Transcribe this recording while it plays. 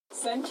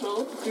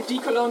Central to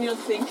decolonial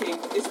thinking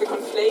is the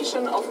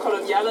conflation of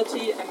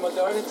coloniality and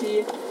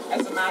modernity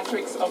as a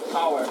matrix of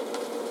power.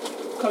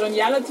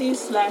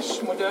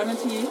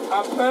 Coloniality/modernity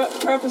are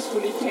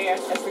purposefully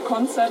paired as the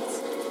concepts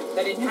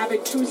that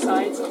inhabit two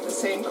sides of the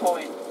same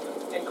coin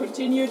and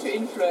continue to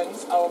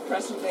influence our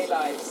present-day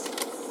lives.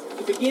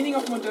 The beginning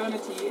of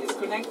modernity is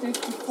connected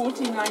to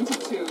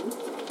 1492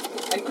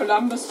 and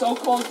Columbus'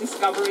 so-called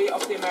discovery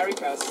of the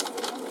Americas,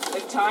 the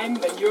time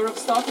when Europe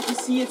started to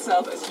see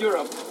itself as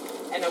Europe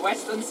and a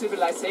Western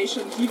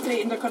civilization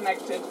deeply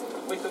interconnected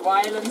with the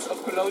violence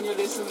of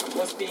colonialism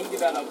was being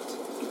developed.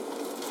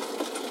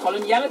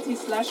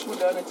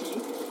 Coloniality/modernity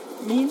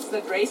means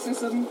that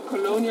racism,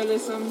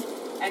 colonialism,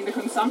 and the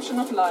consumption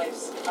of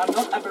lives are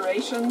not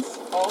aberrations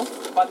of,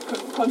 but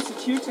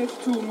constitutive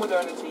to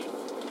modernity.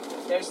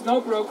 There is no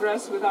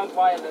progress without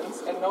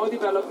violence and no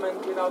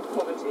development without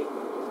poverty.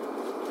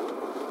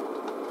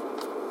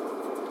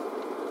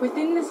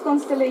 Within this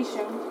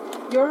constellation,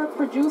 Europe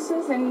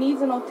produces and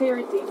needs an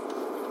alterity,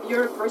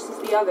 Europe versus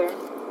the other,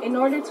 in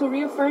order to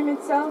reaffirm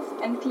itself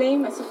and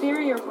claim a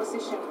superior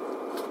position.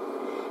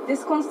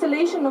 This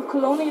constellation of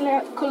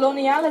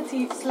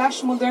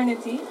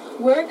coloniality/modernity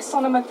works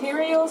on a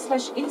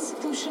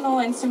material/institutional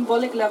and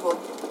symbolic level.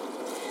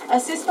 A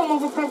system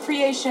of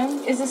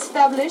appropriation is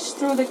established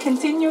through the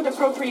continued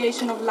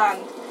appropriation of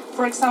land,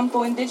 for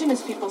example,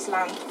 indigenous people's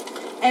land,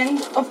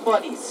 and of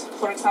bodies,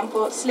 for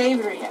example,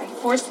 slavery and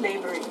forced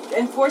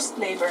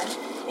labor,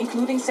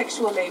 including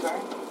sexual labor.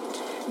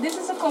 This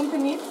is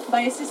accompanied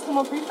by a system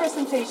of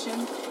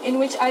representation in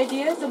which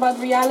ideas about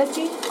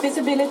reality,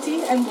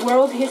 visibility, and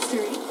world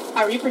history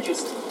are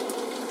reproduced.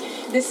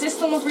 This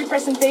system of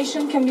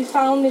representation can be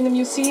found in the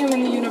museum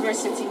and the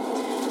university.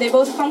 They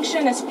both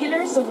function as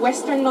pillars of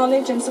Western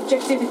knowledge and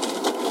subjectivity.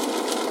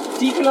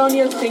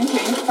 Decolonial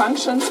thinking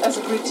functions as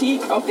a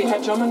critique of the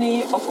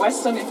hegemony of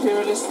Western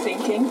imperialist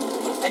thinking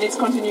and its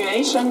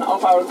continuation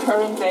of our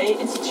current-day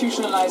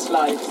institutionalized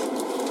life.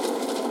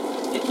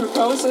 It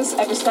proposes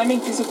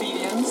epistemic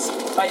disobedience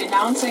by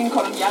denouncing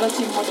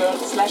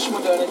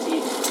coloniality/modernity,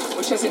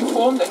 which has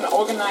informed and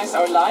organized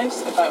our lives,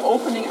 and by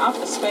opening up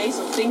a space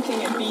of thinking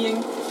and being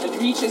that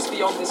reaches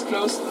beyond this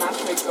closed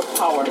matrix of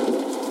power.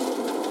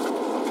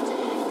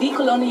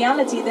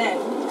 Decoloniality, then,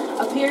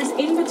 appears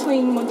in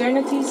between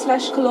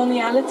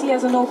modernity/coloniality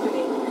as an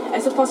opening,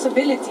 as a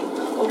possibility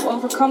of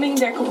overcoming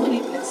their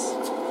completeness.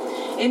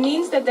 It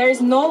means that there is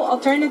an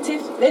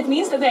alternative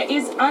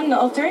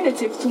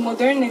to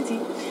modernity,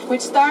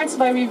 which starts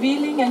by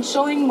revealing and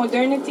showing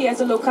modernity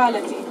as a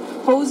locality,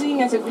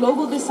 posing as a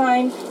global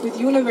design with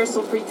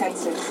universal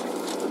pretenses.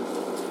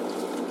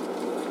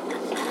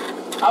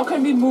 How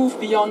can we move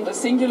beyond a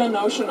singular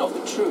notion of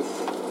the truth?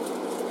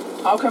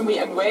 How can we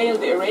unveil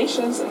the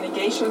erasures and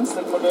negations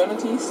that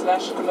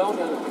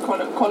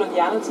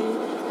modernity/coloniality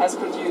has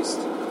produced?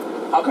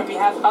 How can we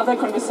have other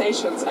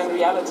conversations and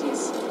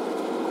realities?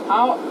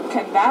 How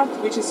can that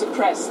which is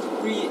suppressed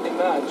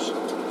re-emerge?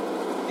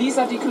 These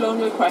are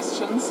decolonial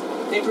questions.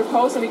 They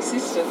propose an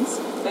existence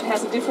that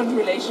has a different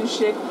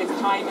relationship with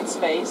time and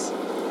space,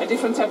 a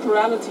different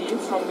temporality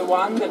from the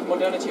one that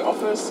modernity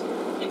offers.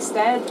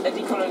 Instead, a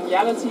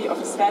decoloniality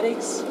of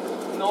aesthetics,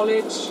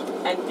 knowledge,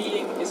 and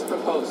being is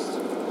proposed.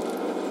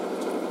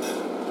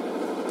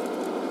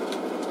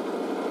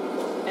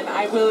 And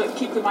I will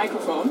keep the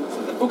microphone.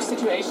 The book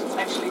situation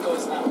actually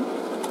goes now.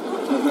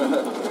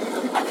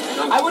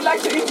 I would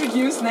like to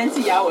introduce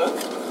Nancy Jouwe,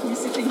 who's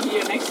sitting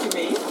here next to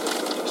me.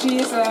 She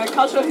is a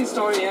cultural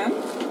historian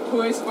who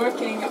is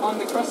working on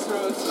the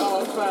crossroads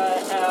of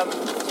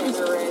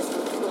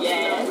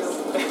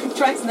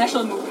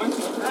transnational movement.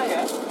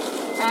 Yes.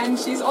 And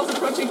she's also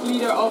project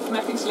leader of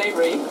Mapping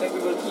Slavery, that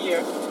we will hear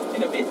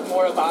in a bit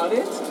more about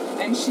it.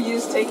 And she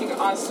is taking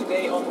us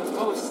today on the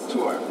Ghost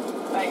tour.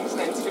 Thanks,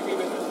 Nancy, to be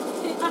with us.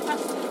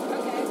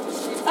 Okay.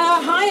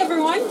 Hi,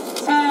 everyone.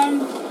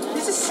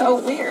 This is so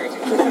weird.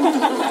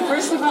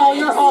 First of all,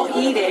 you're all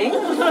eating.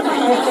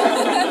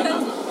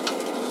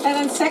 And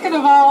then second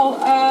of all,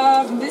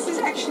 this is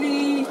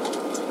actually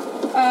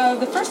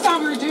the first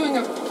time we're doing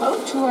a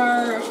boat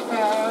tour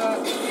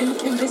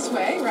in this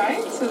way,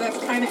 right? So that's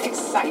kind of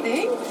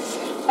exciting.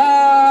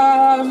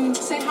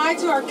 Say hi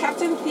to our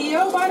Captain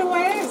Theo, by the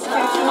way.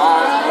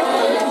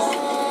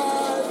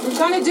 We're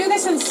going to do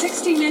this in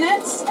 60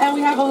 minutes, and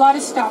we have a lot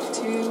of stuff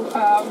to,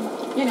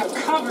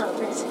 cover,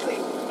 basically.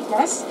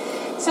 Yes?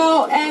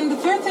 So, and the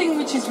third thing,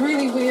 which is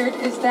really weird,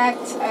 is that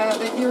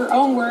your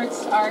own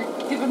words are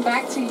given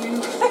back to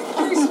you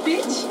through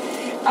speech.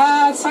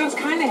 Sounds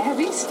kind of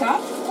heavy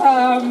stuff.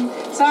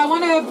 So I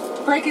want to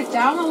break it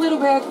down a little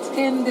bit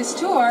in this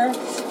tour.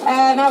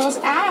 And I was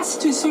asked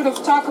to sort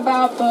of talk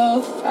about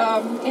both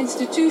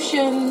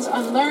institutions,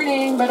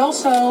 unlearning, but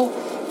also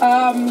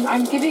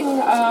I'm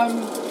giving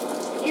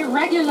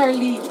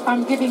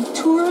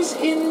tours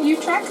in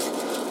Utrecht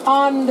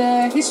on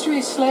the history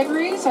of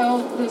slavery,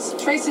 so the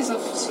traces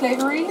of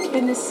slavery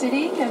in this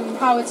city and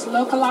how it's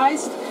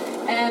localized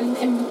and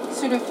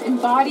sort of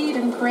embodied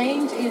and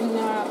ingrained in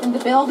the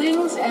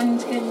buildings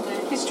and in the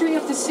history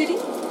of the city.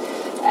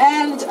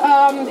 And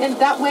in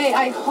that way,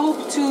 I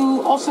hope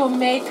to also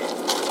make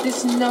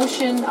this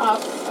notion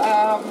of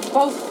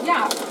both,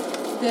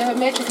 the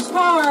matrix of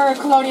power,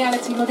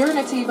 coloniality,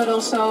 modernity, but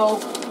also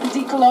the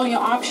decolonial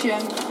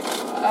option.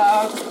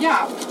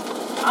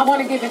 I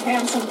want to give it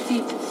hands and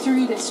feet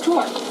through this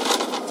tour.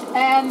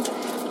 And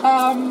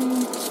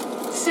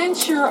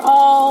since you're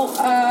all,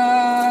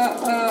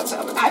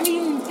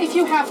 if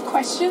you have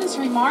questions,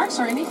 remarks,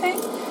 or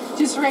anything,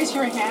 just raise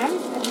your hand,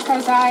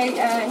 because I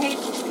hate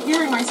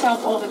hearing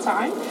myself all the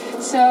time.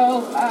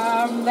 So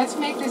let's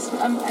make this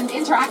an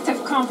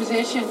interactive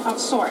conversation of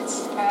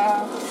sorts.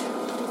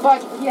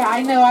 But yeah,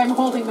 I know I'm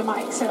holding the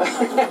mic. So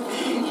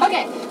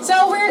okay,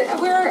 so we're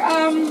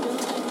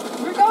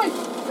going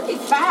pretty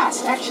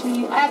fast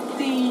actually at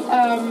the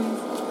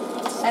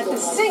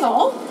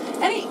single.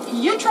 Any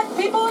Utrecht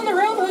people in the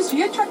room who's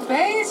Utrecht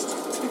based?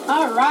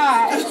 All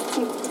right.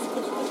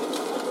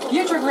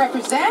 Utrecht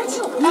represents.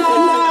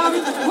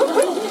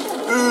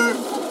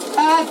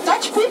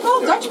 Dutch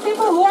people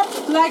who are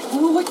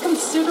who would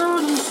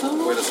consider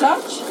themselves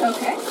Dutch.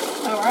 Okay.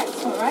 All right.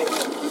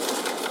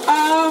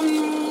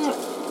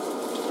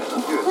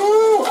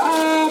 Who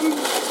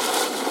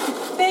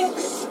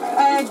thinks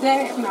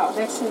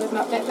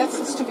that's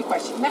a stupid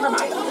question. Never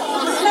mind.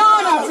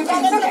 No,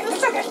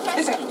 it's okay.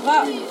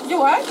 Well, you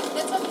what?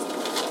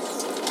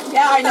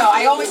 Yeah, I know.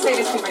 I always say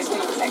this to my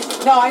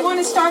students. No, I want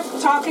to start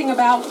talking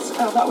about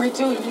what we're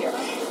doing here.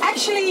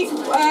 Actually,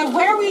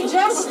 where we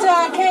just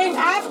came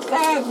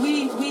after,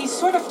 we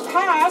sort of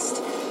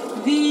passed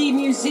the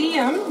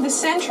museum, the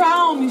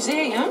Central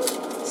Museum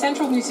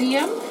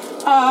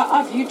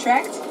of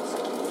Utrecht.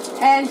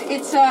 And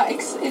it's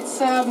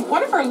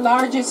one of our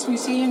largest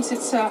museums.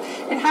 It's a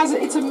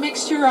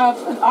mixture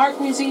of an art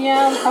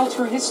museum,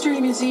 cultural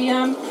history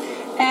museum,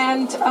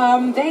 and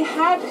they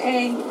had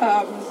a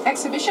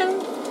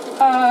exhibition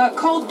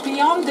called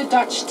Beyond the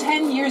Dutch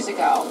 10 years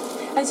ago.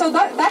 And so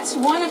that's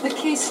one of the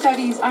case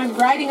studies I'm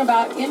writing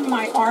about in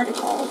my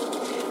article,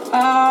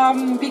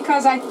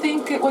 because I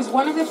think it was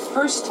one of the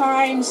first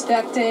times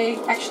that they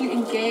actually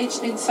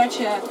engaged in such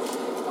a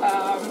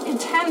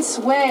intense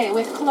way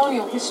with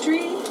colonial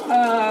history,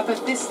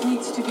 but this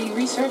needs to be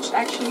researched,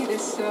 actually,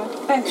 this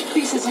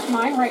thesis of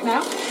mine right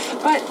now.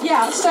 But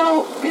yeah,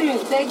 so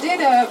they did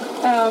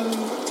an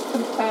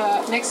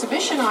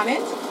exhibition on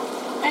it,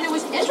 and it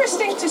was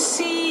interesting to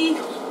see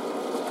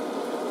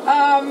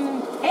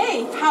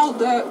how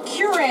the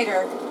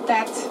curator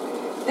that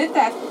did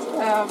that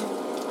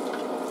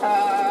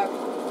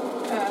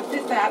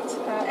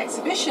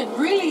exhibition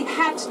really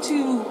had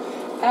to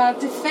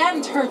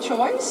defend her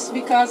choice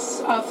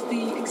because of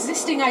the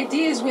existing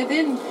ideas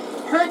within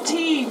her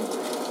team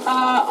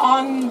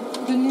on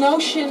the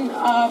notion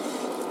of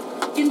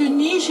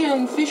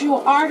Indonesian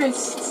visual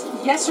artists,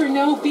 yes or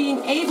no,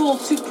 being able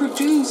to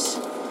produce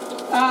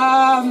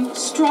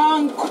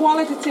strong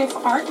qualitative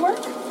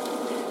artwork.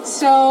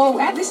 So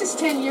this is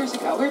 10 years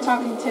ago. We're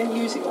talking 10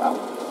 years ago.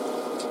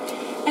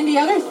 And the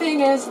other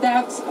thing is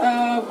that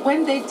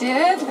when they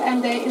did,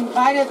 and they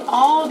invited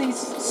all these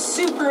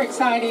super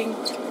exciting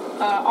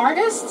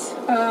artists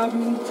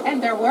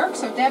and their work,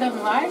 so dead and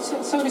alive,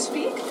 so to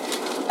speak.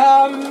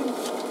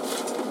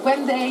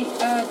 When they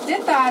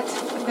did that,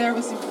 there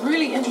was a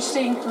really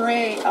interesting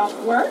array of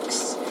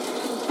works.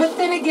 But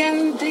then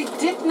again, they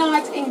did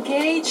not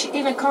engage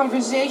in a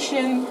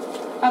conversation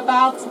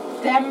about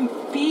them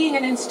being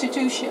an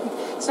institution.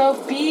 So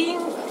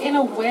being, in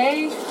a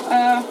way,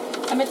 a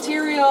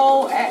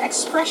material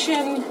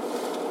expression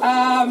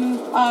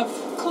of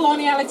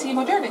coloniality,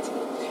 modernity.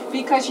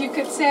 Because you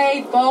could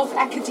say both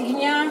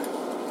academia,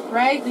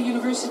 right, the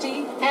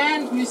university,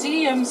 and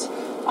museums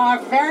are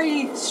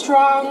very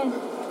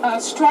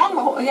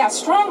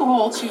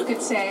strongholds, you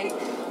could say,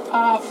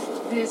 of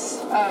this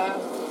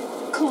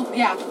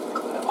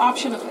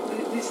option of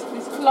this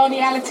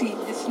coloniality,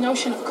 this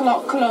notion of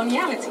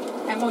coloniality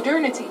and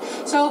modernity.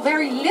 So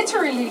very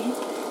literally,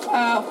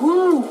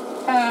 who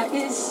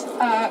is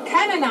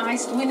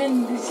canonized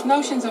within these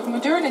notions of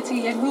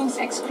modernity and who's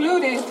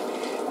excluded,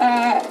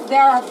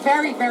 there are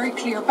very, very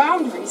clear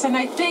boundaries. And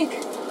I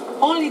think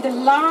only the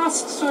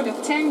last sort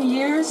of 10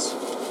 years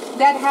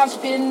that has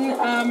been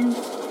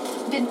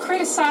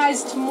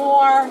criticized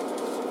more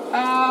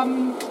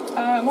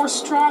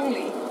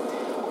strongly,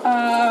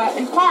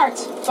 in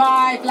part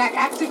by black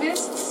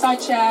activists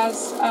such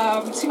as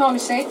Simone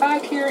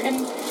Zeefuik here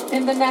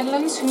in the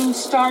Netherlands, who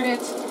started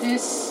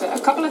this, a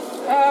couple of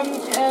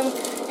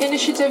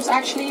initiatives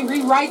actually,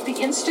 Rewrite the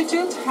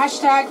Institute,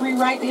 hashtag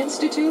Rewrite the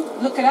Institute,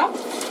 look it up,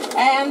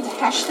 and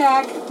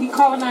hashtag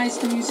Decolonize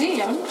the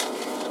Museum,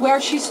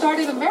 where she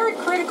started a very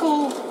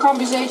critical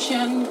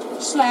conversation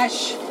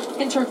 /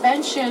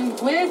 intervention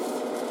with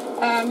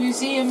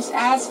museums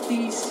as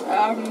these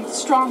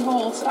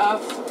strongholds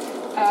of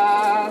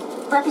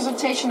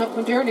representation of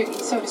modernity,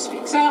 so to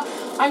speak. So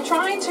I'm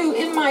trying to,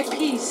 in my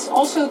piece,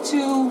 also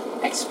to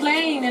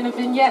explain in a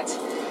vignette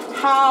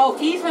how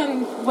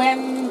even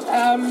when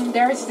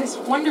there is this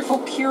wonderful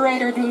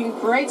curator doing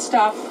great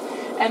stuff,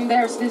 and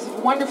there's this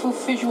wonderful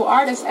visual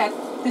artist at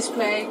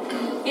display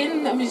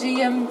in a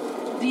museum,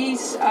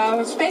 these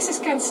spaces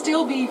can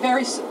still be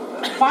very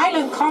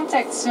violent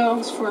contact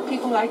zones for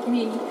people like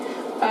me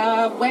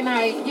when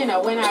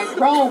I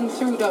roam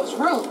through those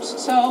rooms.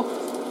 So,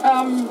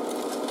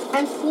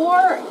 and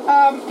for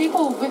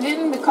people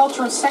within the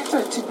cultural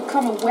sector to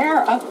become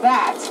aware of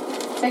that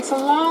takes a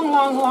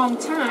long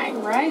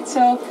time, right?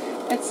 So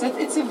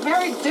it's a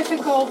very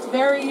difficult,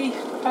 very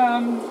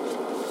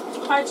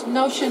hard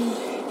notion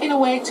in a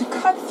way to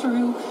cut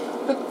through.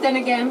 But then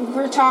again,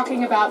 we're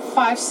talking about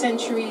 5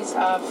 centuries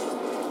of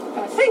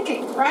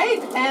thinking,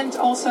 right? And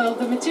also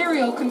the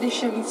material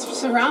conditions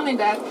surrounding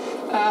that,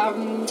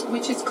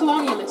 which is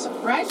colonialism,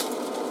 right?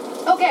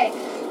 Okay,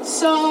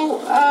 so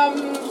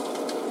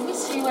let me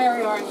see where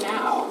we are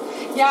now.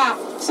 Yeah,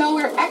 so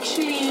we're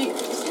actually...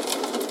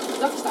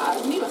 Dat is de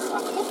nieuwe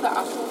gracht, toch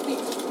daarachter, of niet?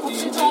 Of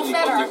zit er al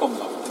verder? Die komt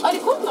nog. Oh, die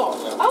komt nog?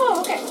 Oh,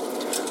 okay.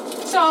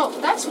 So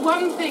that's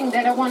one thing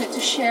that I wanted to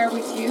share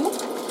with you,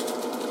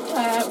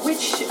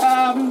 which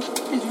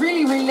is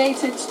really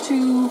related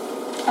to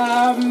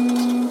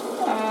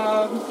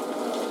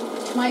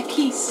my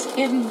piece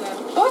in the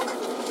book.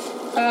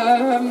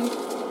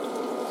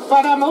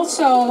 But I'm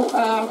also,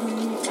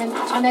 and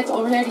Annette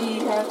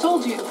already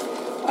told you,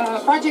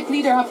 project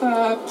leader of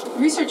a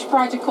research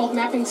project called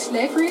Mapping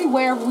Slavery,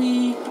 where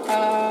we,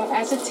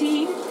 as a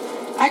team,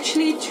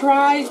 actually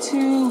try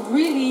to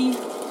really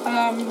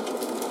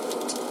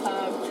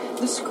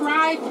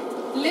describe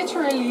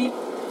literally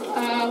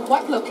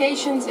what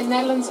locations in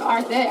Netherlands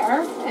are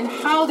there and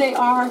how they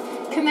are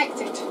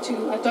connected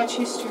to a Dutch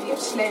history of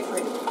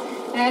slavery.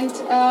 And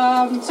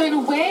so in a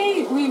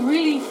way, we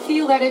really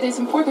feel that it is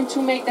important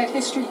to make that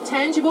history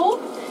tangible,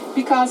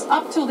 because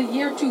up till the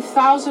year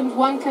 2000,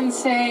 one can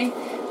say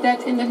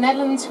that in the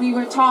Netherlands we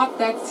were taught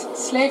that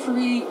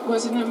slavery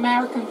was an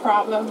American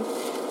problem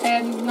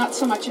and not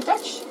so much a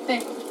Dutch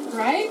thing,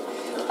 right?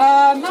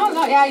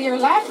 No, yeah, you're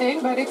laughing,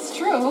 but it's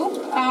true.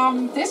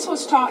 This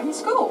was taught in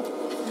school.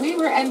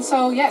 And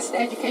so yes, the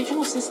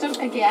educational system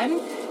again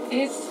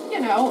is,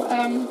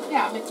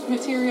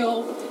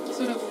 material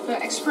sort of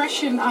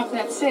expression of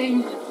that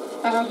same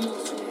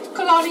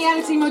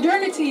coloniality,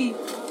 modernity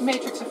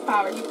matrix of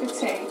power, you could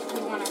say, if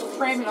you want to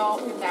frame it all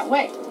in that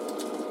way.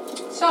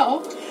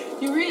 So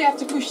you really have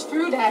to push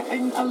through that,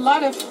 and a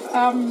lot of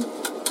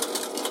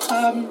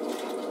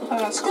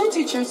school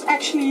teachers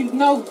actually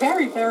know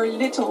very, very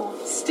little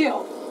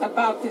still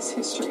about this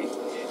history.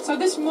 So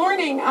this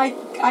morning I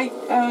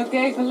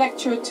gave a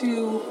lecture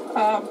to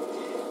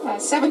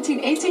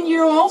 17,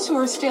 18-year-olds who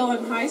are still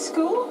in high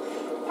school.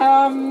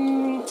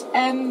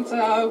 And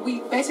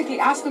we basically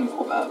asked them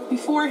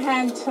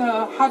beforehand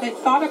how they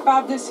thought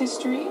about this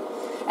history.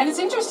 And it's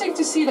interesting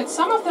to see that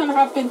some of them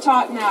have been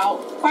taught now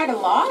quite a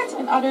lot,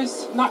 and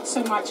others not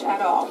so much at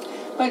all.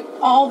 But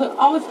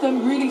all of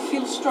them really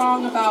feel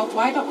strong about,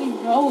 why don't we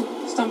know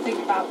something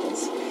about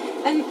this?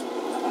 And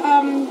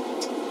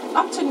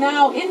up to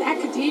now in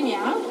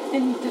academia,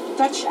 in the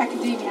Dutch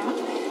academia,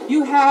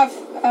 you have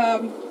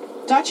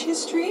Dutch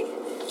history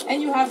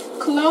and you have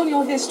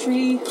colonial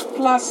history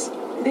plus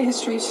the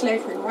history of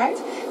slavery, right?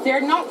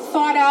 They're not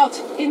thought out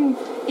in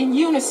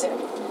unison.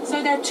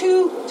 So they're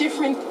two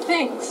different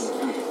things,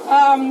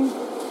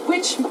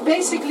 which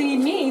basically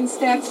means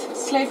that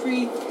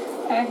slavery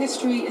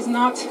history is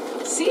not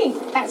seen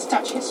as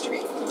Dutch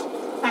history.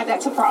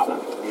 That's a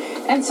problem.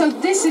 And so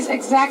this is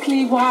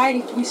exactly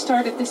why we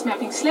started this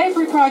Mapping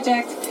Slavery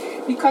project,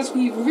 because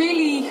we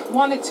really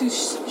wanted to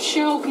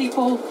show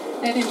people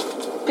that in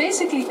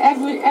basically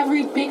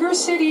every bigger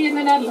city in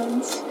the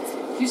Netherlands,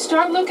 if you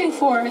start looking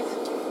for it,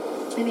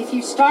 and if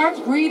you start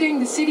reading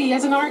the city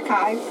as an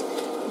archive,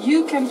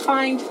 you can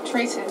find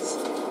traces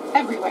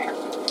everywhere.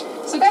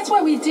 So that's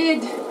what we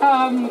did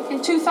in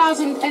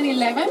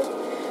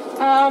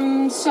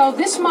 2011. So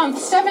this month,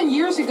 7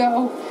 years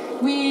ago,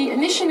 we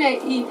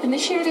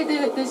initiated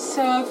this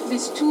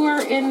tour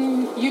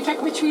in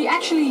Utrecht, which we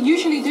actually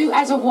usually do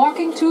as a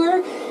walking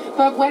tour.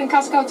 But when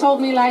Casco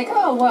told me, like,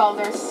 oh, well,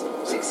 there's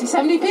 60,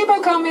 70 people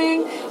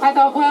coming, I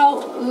thought,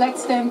 well,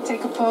 let's then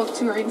take a boat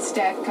tour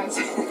instead, because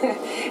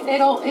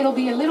it'll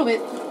be a little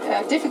bit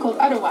difficult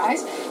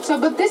otherwise. So,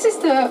 but this is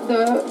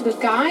the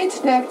guide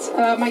that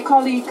my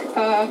colleague,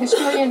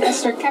 historian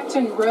Esther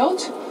Captain,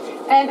 wrote.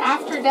 And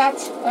after that,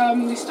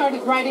 we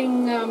started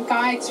writing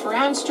guides for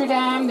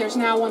Amsterdam. There's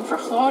now one for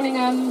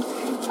Groningen.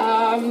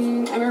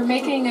 And we're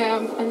making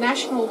a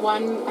national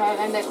one,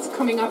 and that's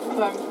coming up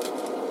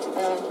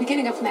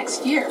beginning of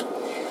next year.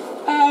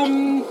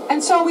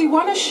 And so we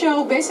want to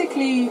show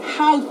basically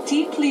how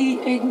deeply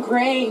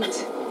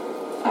ingrained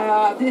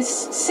this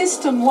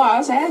system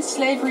was, as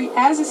slavery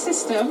as a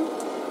system,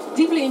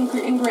 deeply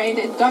ingrained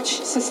in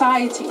Dutch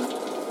society.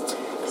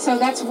 So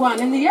that's one.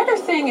 And the other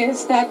thing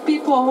is that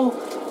people...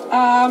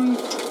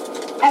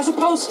 as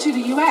opposed to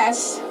the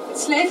US,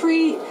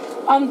 slavery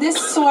on this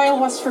soil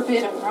was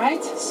forbidden,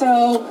 right? So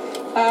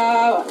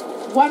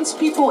once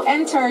people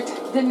entered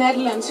the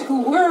Netherlands who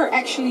were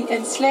actually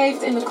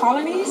enslaved in the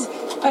colonies,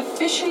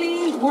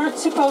 officially weren't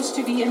supposed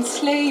to be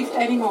enslaved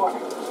anymore.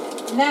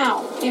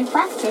 Now, in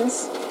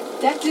practice,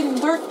 that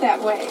didn't work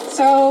that way.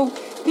 So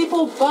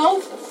people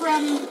both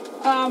from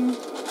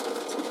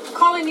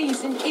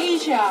colonies in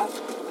Asia,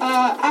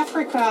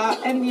 Africa,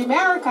 and the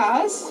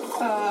Americas,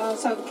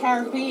 so the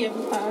Caribbean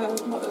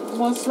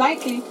most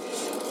likely,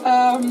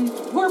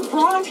 were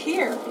brought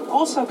here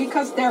also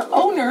because their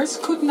owners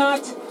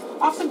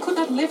often could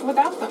not live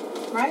without them,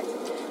 right?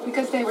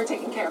 Because they were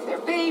taking care of their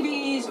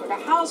babies or the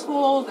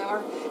household,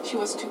 or she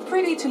was too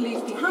pretty to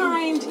leave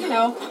behind,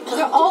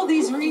 there are all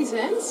these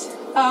reasons.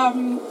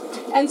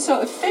 And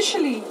so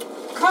officially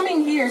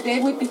coming here, they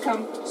would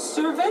become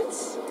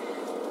servants,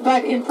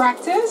 but in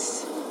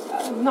practice,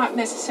 not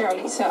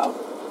necessarily so,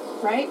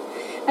 right?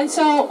 And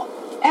so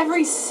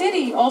every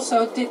city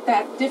also did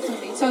that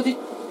differently. So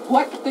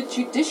what the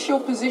judicial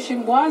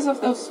position was of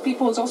those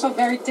people is also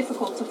very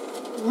difficult to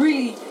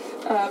really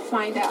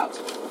find out.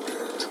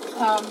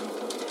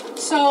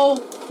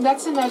 So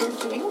that's another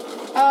thing.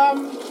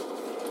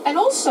 And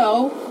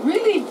also,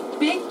 really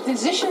big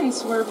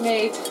decisions were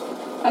made.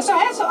 So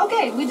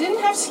okay, we didn't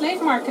have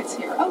slave markets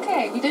here.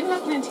 Okay, we didn't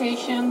have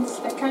plantations,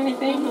 that kind of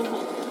thing.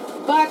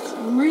 But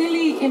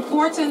really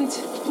important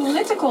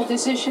political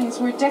decisions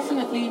were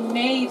definitely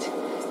made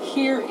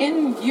here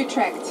in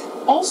Utrecht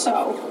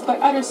also, but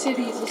other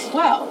cities as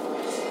well.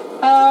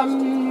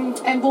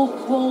 And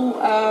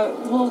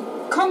we'll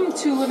come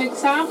to an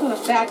example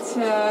of that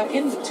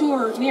in the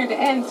tour near the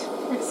end,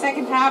 or the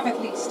second half at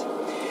least.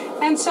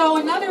 And so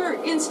another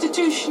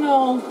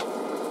institutional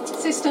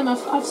system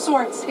of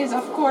sorts is,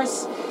 of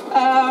course,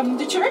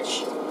 the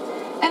church.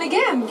 And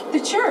again, the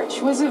church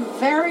was a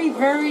very,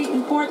 very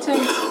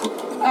important,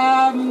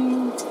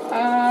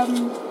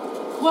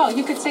 well,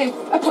 you could say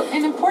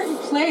an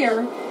important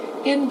player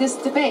in this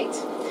debate.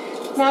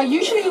 Now,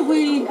 usually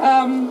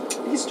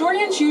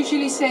historians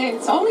usually say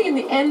it's only in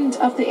the end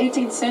of the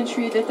 18th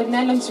century that the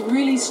Netherlands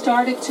really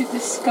started to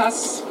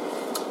discuss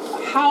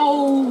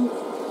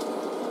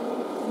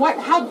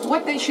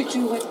what they should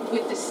do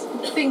with this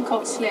thing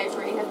called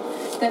slavery, and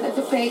then a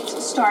debate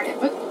started.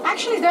 But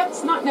actually,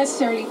 that's not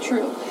necessarily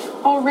true.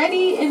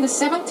 Already in the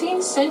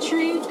 17th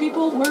century,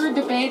 people were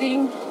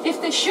debating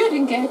if they should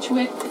engage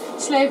with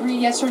slavery,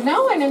 yes or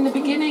no. And in the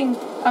beginning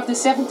of the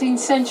 17th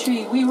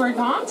century,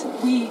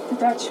 the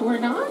Dutch were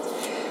not.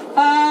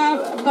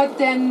 But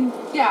then,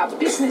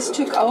 business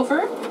took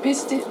over.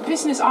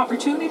 Business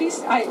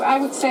opportunities, I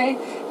would say,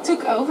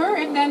 took over.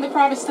 And then the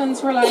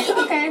Protestants were like,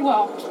 okay,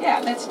 well,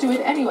 let's do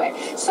it anyway.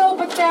 So,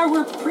 but there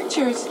were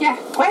preachers,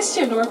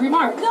 question or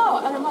remark? No,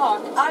 a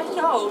remark. I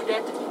know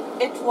that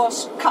it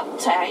was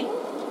Kaptein.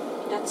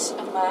 That's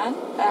a man.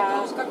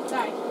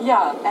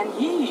 And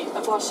he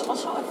was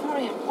also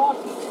very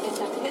important in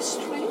that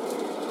history,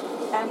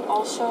 and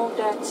also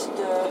that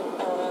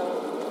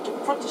the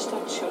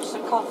Protestant church, the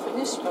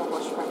Calvinism,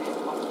 was very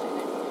important in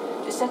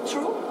it. Is that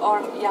true,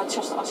 or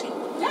just asking?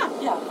 Yeah.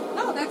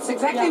 No, that's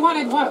exactly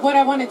what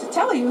I wanted to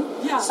tell you.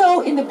 Yeah.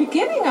 So in the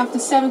beginning of the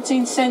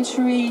 17th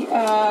century,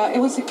 it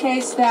was the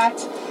case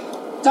that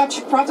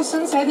Dutch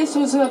Protestants, this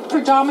was a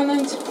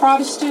predominant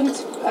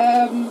Protestant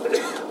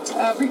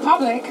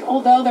republic,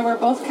 although there were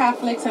both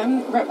Catholics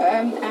and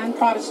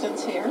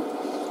Protestants here.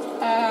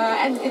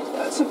 And it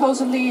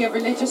supposedly a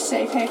religious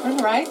safe haven,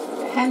 right?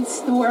 Hence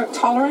the word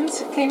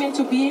tolerance came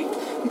into being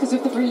because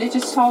of the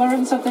religious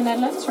tolerance of the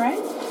Netherlands,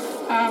 right?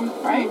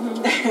 Right?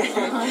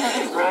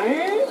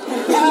 Right?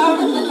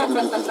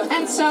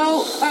 And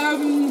so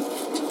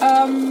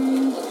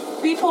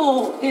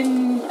people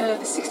in the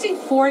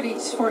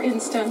 1640s, for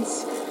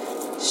instance,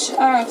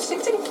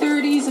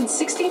 1630s and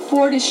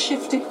 1640s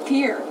shifted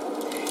gear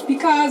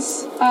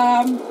because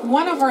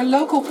one of our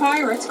local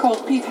pirates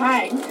called Piet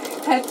Hein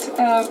had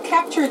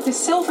captured the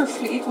Silver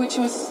Fleet, which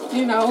was,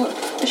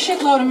 a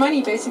shitload of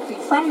money basically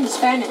from the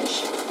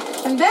Spanish.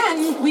 And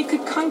then we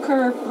could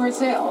conquer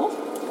Brazil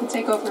and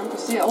take over in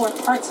Brazil, or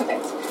parts of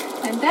it.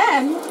 And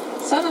then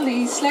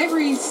suddenly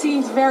slavery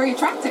seemed very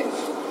attractive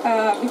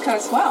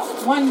because, well,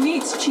 one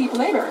needs cheap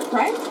labor,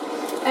 right?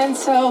 And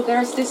so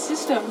there's this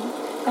system,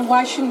 and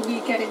why shouldn't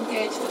we get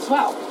engaged as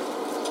well?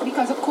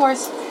 Because, of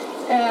course,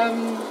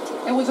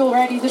 it was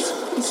already the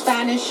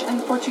Spanish and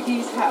the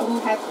Portuguese who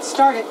had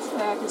started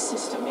the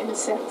system in a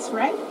sense,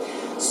 right?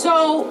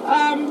 So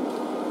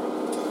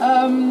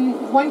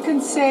one can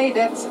say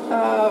that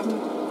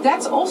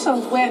that's also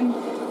when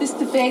this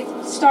debate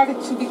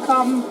started to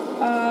become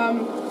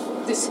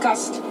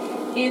discussed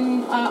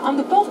on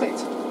the pulpit.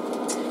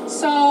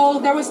 So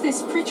there was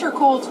this preacher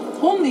called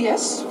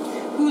Hondius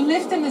who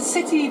lived in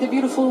the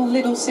beautiful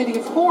little city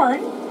of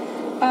Hoorn,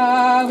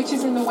 which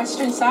is in the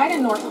western side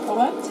in North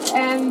Holland,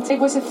 and it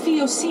was a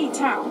VOC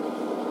town.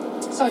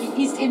 So the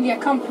East India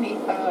Company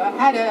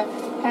had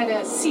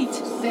a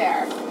seat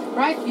there,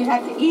 right? You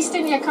had the East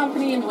India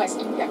Company and the West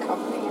India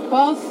Company, and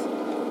both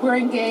were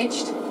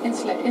engaged in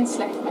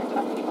enslavement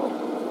of people.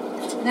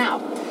 Now,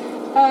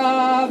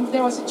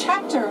 there was a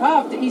chapter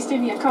of the East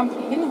India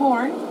Company in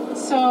Hoorn,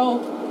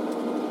 so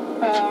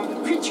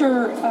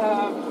preacher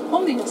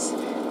Hondius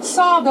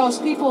saw those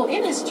people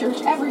in his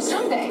church every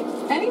Sunday,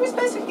 and he was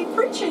basically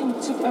preaching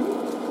to them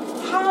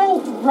how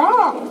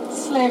wrong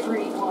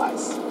slavery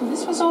was. And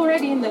this was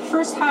already in the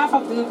first half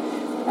of the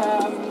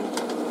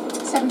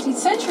 17th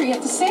century.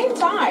 At the same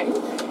time,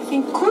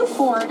 in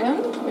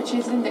Koevoorden, which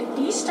is in the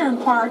eastern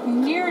part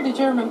near the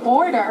German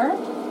border,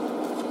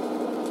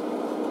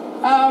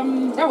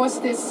 there was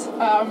this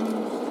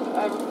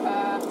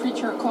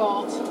preacher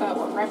called,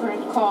 or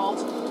reverend called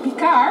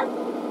Picard,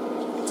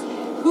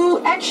 who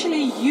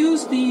actually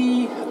used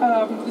the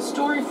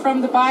story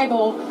from the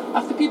Bible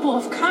of the people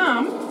of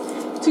Kham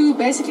to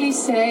basically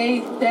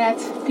say that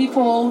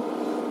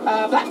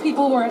black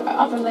people were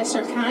of a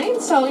lesser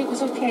kind, so it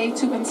was okay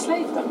to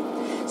enslave them.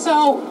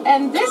 So,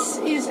 and this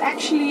is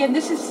actually,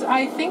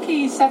 I think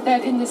he said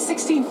that in the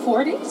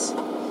 1640s,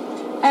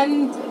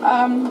 and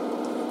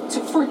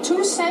for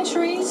 2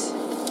 centuries,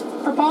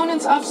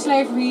 proponents of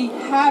slavery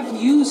have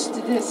used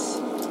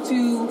this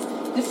to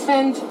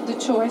defend the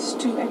choice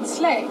to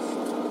enslave.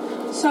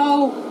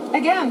 So,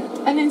 again,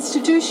 an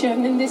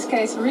institution, in this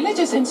case a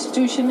religious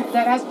institution,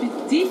 that has been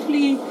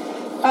deeply,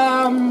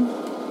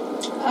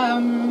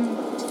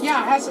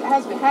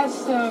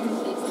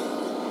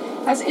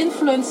 has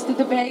influenced the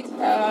debate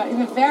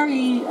in a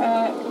very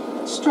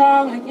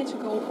strong and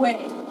integral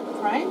way,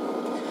 right?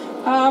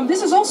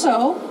 This is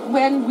also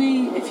when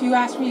if you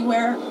ask me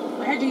where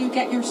do you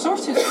get your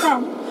sources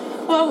from?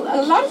 Well,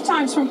 a lot of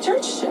times from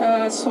church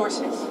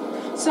sources.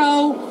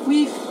 So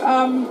we've,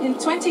 in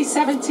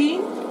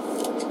 2017,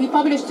 we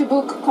published a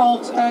book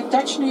called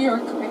Dutch New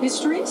York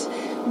Histories,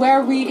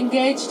 where we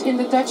engaged in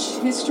the Dutch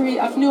history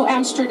of New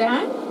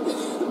Amsterdam,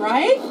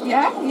 right?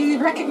 Yeah, you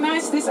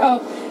recognize this? Why?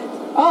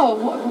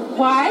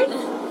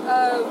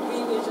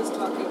 We were just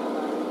talking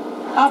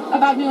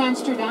about New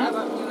Amsterdam.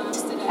 About New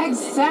Amsterdam.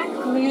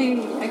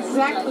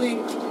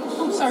 Exactly.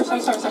 Oh, sorry.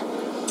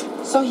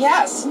 So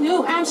yes,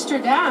 New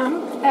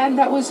Amsterdam, and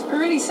that was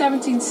early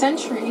 17th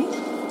century.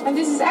 And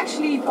this is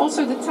actually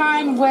also the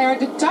time where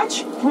the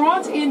Dutch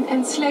brought in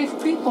enslaved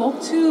people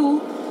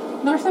to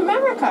North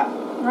America,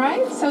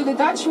 right? So the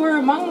Dutch were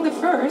among the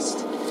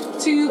first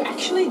to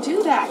actually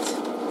do that.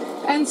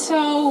 And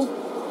so,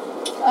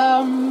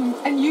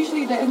 and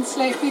usually the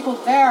enslaved people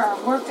there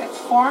worked at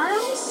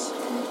farms,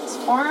 as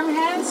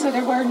farmhands, so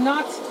there were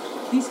not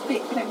these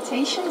big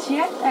plantations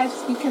yet,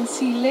 as we can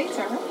see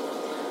later.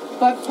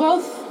 But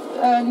both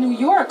New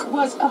York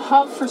was a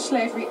hub for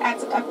slavery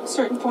at a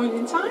certain point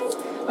in time,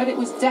 but it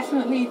was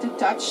definitely the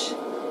Dutch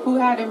who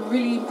had a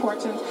really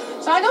important...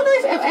 So I don't know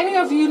if any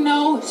of you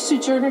know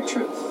Sojourner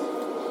Truth.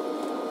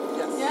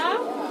 Yes. Yeah?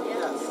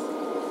 Yes.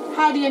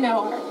 How do you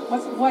know her?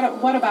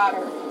 What about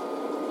her?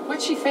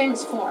 What's she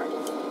famous for?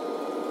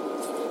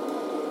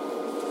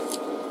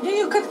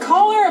 You could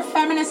call her a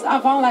feminist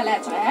avant la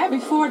lettre,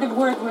 before the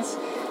word was...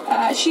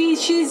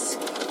 She's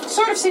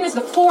sort of seen as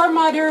the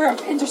foremother of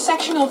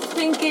intersectional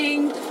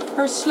thinking.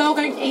 Her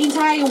slogan, "Ain't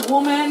I a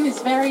Woman," is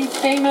very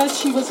famous.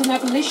 She was an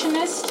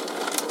abolitionist.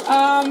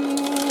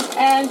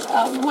 And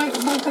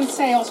one can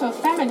say also a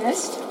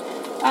feminist.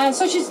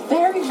 So she's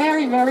very,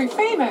 very, very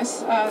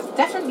famous,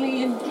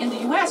 definitely in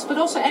the US, but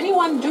also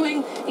anyone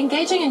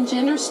engaging in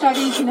gender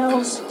studies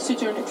knows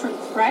Sojourner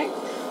Truth, right?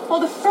 Well,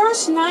 the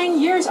first 9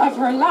 years of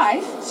her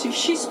life,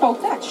 she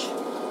spoke Dutch.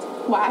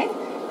 Why?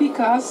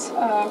 Because,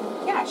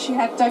 she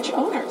had Dutch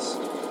owners.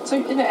 So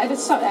at a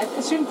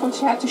certain point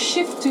she had to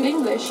shift to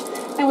English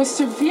and was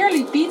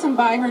severely beaten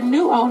by her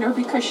new owner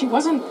because she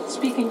wasn't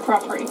speaking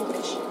proper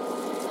English.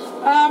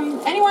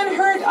 Anyone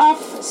heard of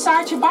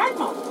Saartje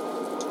Baartman?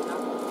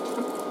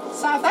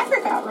 South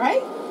Africa,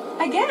 right?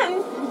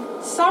 Again,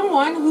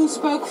 someone who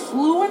spoke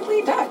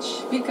fluently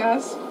Dutch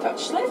because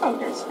Dutch slave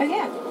owners,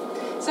 again.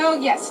 So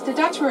yes, the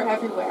Dutch were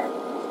everywhere.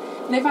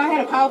 And if I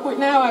had a PowerPoint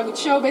now, I would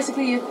show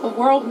basically a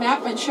world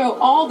map and show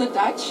all the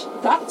dots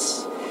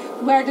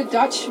where the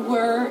Dutch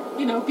were,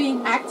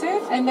 being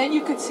active. And then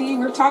you could see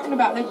we're talking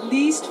about at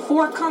least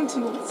 4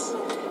 continents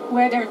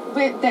where they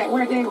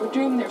were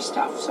doing their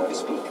stuff, so to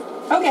speak.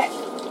 Okay.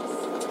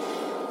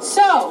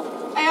 So,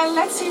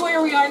 let's see where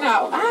we are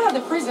now.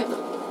 The prison.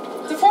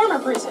 The former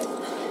prison.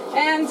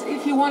 And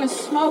if you want to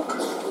smoke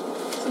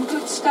some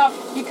good stuff,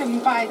 you can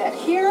buy that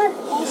here.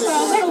 Also,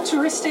 a little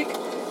touristic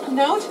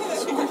note.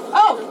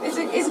 Oh, is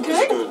it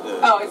good?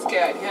 Oh, it's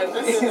good.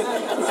 It's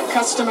a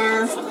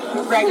customer,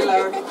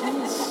 regular.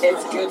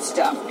 It's good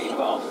stuff,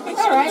 people.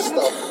 All right.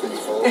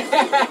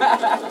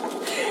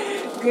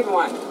 Good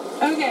one.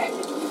 Okay.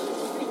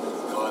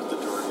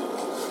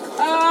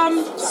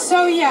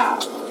 So yeah.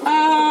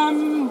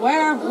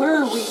 Where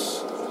were we?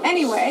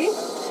 Anyway,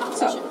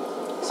 so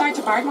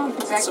Saartje Baartman,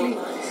 exactly.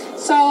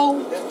 So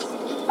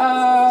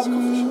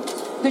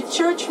the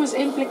church was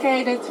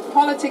implicated,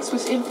 politics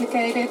was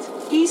implicated.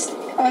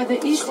 The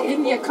East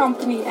India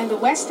Company and the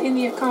West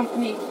India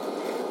Company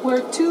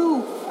were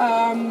 2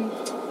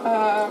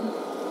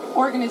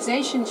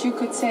 organizations, you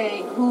could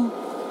say, who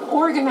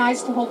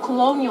organized the whole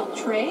colonial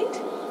trade,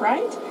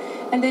 right?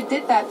 And they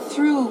did that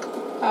through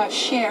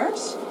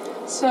shares.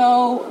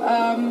 So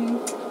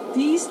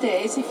these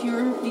days, if you're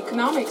an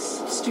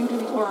economics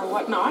student or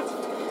whatnot,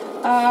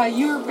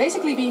 you're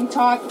basically being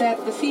taught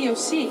that the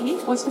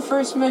VOC was the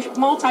first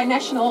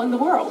multinational in the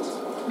world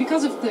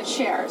because of the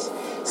shares.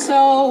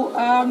 So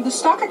the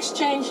stock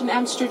exchange in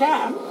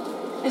Amsterdam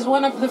is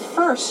one of the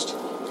first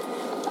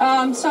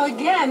So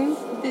again,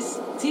 this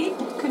deep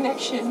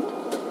connection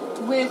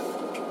with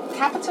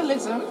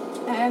capitalism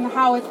and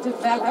how it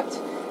developed,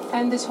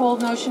 and this whole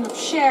notion of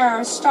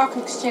share, stock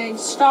exchange,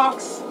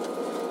 stocks,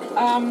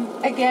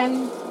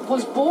 again,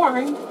 was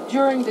born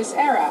during this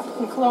era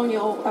in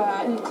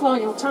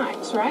colonial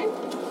times, right?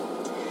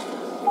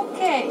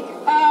 Okay,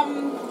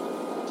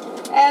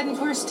 and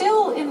we're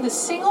still in the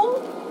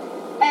single,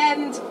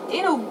 and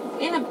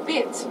in a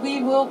bit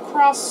we will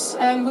cross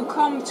and we'll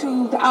come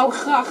to the Oude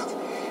Gracht,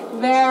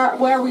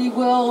 where we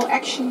will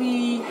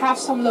actually have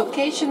some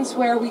locations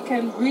where we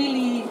can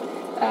really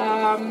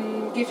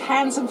give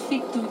hands and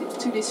feet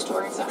to this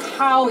story. So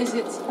how is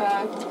it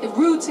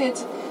rooted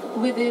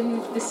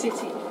within the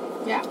city?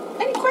 Yeah.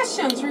 Any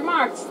questions,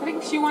 remarks,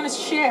 things you want to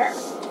share?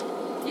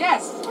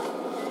 Yes.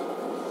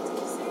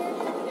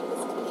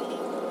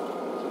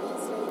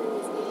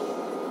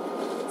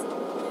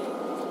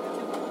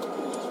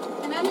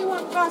 Can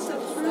anyone pass it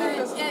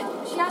through?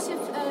 She asked if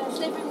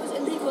slavery was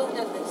illegal in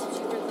the Netherlands.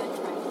 She heard that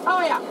right.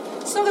 Oh yeah.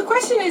 So the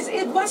question is,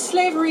 was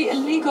slavery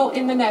illegal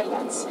in the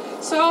Netherlands?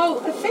 So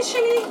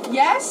officially,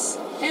 yes.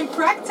 In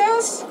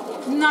practice,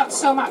 not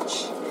so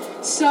much.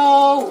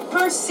 So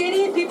per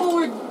city, people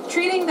were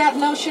treating that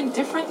notion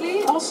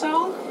differently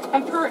also,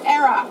 and per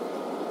era.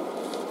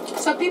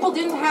 So people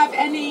didn't have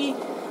any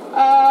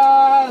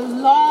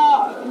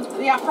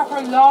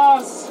proper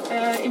laws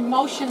in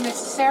motion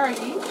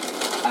necessarily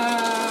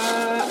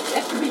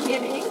at the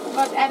beginning,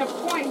 but at a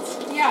point,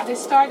 they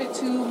started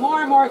to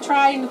more and more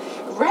try and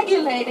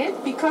regulate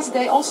it, because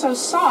they also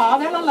saw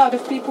that a lot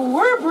of people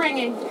were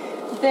bringing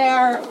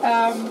their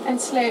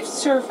enslaved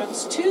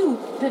servants to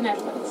the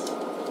Netherlands.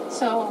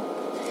 So,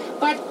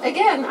 but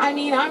again, I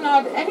mean, I'm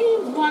not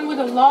anyone with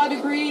a law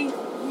degree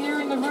here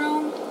in the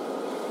room,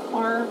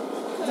 or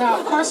no,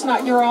 of course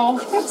not. You're all,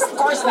 of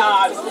course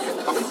not.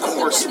 Of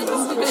course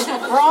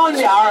not. We're all in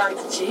the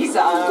arts, Jesus.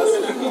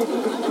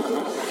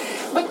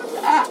 But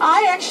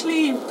I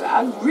actually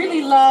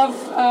really love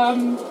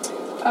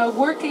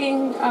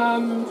working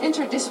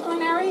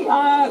interdisciplinary,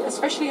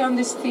 especially on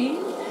this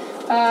theme.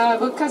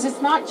 Because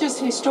it's not just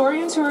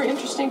historians who are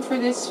interesting for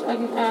this,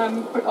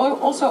 but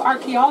also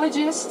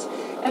archaeologists,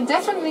 and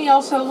definitely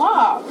also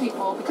law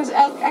people. Because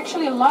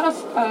actually a lot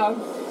of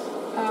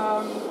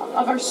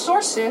our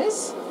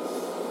sources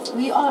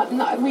we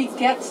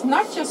get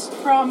not just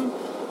from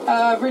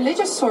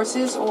religious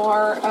sources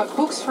or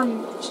books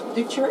from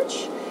the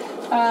church.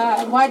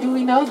 Why do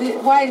we know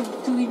that? Why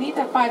do we need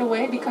that, by the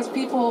way? Because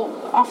people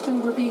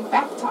often were being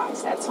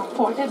baptized at some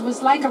point. It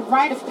was like a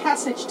rite of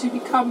passage to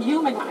become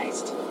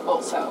humanized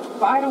also,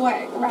 by the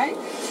way, right?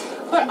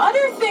 But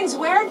other things,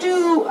 where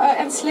do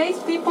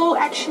enslaved people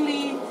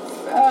actually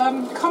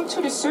come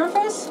to the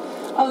surface?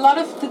 A lot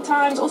of the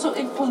times also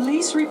in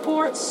police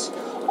reports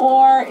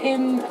or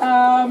in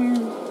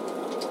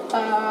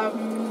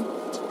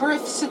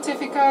birth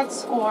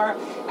certificates or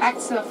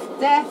acts of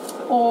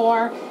death,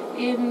 or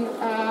in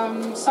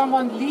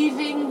someone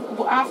leaving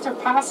after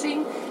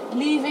passing,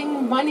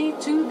 leaving money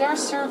to their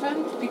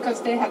servant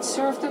because they had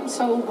served them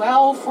so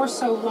well for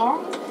so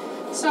long.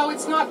 So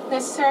it's not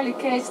necessarily the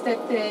case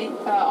that they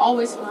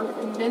always were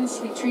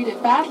immensely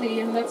treated badly,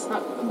 and that's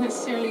not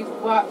necessarily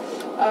what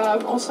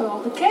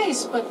also the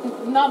case.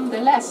 But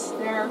nonetheless,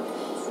 their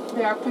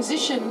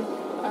position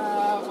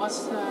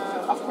was,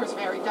 of course,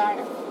 very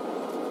dire.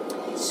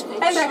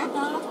 And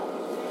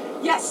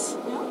yes,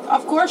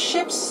 of course,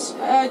 ships,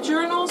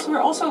 journals were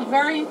also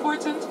very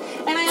important.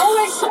 And I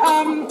always,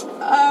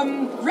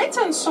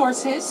 written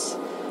sources,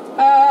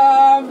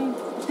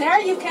 there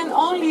you can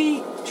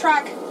only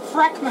track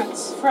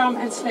fragments from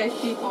enslaved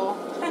people.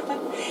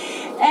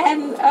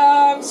 And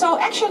so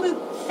actually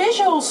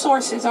visual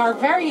sources are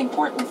very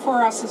important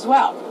for us as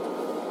well.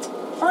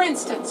 For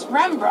instance,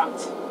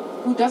 Rembrandt,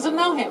 who doesn't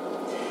know him,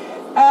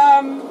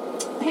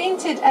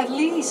 painted at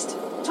least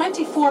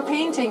 24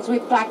 paintings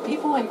with black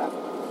people in them.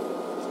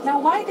 Now,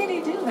 why did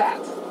he do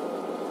that?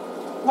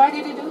 Why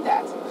did he do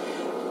that?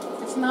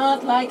 It's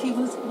not like he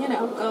was,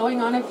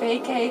 going on a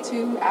vacay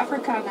to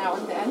Africa now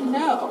and then.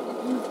 No.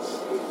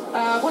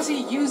 Was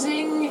he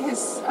using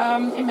his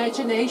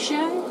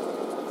imagination?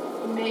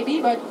 Maybe,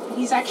 but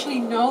he's actually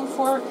known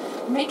for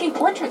making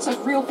portraits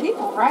of real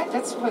people, right?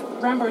 That's what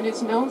Rembrandt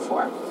is known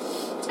for.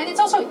 And it's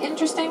also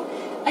interesting,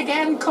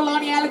 again,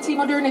 coloniality,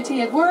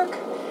 modernity at work.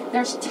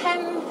 There's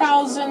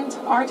 10,000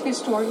 art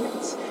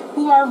historians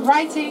who are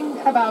writing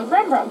about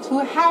Rembrandt, who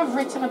have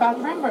written about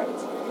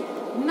Rembrandt.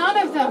 None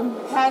of them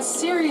has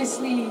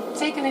seriously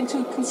taken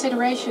into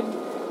consideration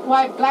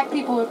why black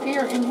people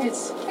appear in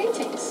his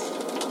paintings,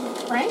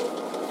 right?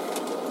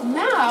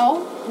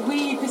 Now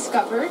we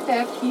discovered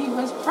that he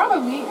was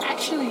probably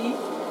actually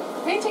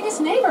painting his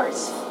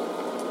neighbors.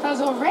 Because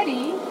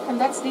already, and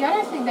that's the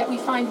other thing that we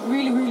find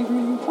really, really,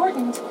 really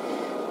important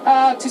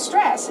to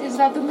stress, is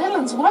that the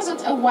Netherlands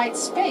wasn't a white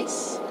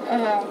space.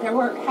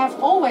 There have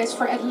always,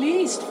 for at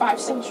least 5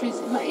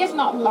 centuries, if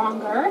not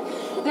longer,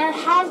 there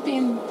have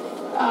been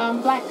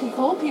black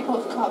people, people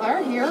of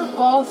color here,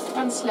 both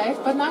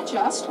enslaved, but not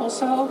just,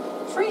 also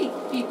free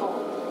people.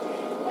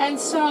 And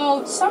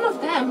so some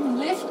of them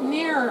lived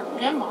near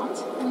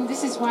Rembrandt, and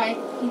this is why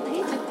he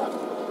painted them.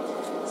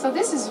 So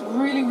this is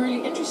really,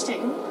 really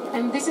interesting.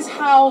 And this is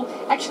how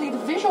actually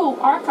the visual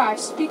archive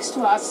speaks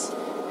to us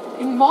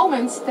in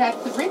moments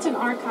that the written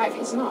archive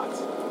is not.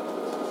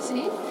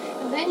 See?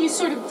 And then you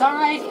sort of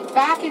dive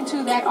back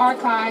into that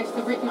archive,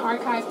 the written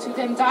archive, to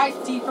then dive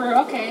deeper.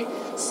 Okay,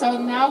 so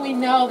now we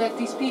know that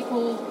these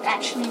people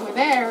actually were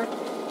there.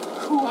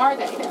 Who are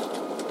they then?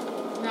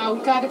 Now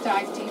we got to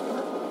dive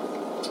deeper,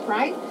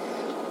 right?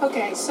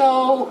 Okay,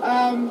 so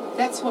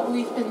that's what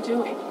we've been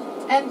doing.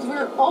 And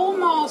we're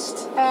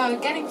almost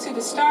getting to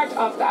the start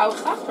of the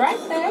Oudegracht, right?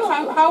 Theo,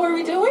 how are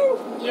we doing?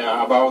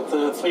 Yeah, about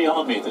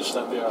 300 meters.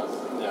 That we are.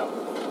 Yeah.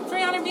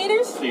 300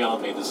 meters?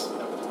 300 meters.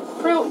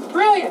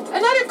 Brilliant.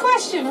 Another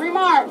question,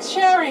 remarks,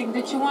 sharing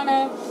that you want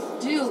to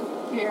do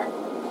here.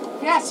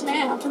 Yes,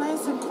 ma'am. Can I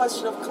ask a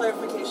question of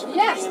clarification?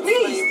 Yes,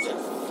 between please. enslaved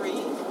and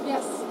free?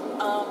 Yes.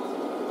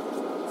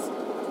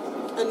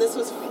 And this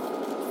was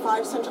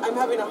 5 centuries. I'm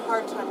having a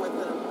hard time with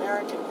the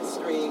American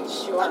history,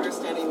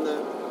 understanding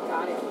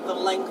Got it. the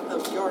length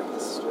of your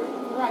history.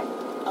 Right.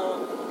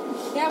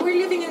 Yeah, we're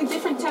living in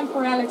different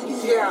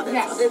temporalities here. Yeah,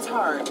 Yes. it's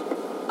hard.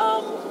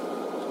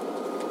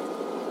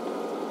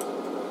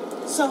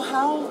 So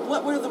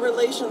what were the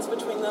relations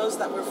between those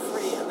that were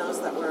free and those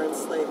that were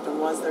enslaved? And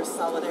was there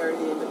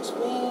solidarity in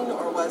between,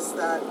 or was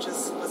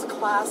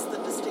class the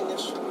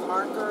distinguishing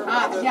marker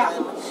rather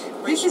than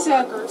racial This is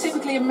markers? a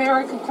typically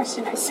American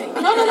question, I think.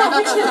 No,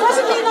 which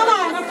doesn't mean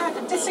I'm not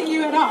dissing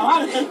you at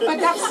all. But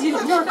that's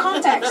your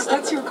context.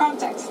 That's your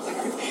context.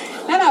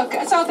 No.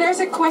 So there's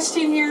a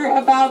question here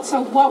about,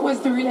 so what was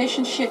the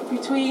relationship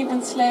between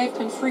enslaved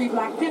and free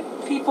black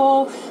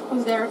people?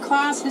 Was there a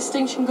class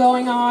distinction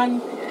going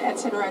on,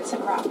 etc.,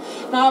 etc.?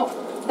 Now,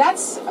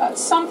 that's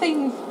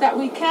something that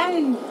we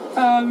can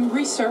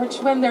research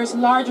when there's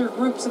larger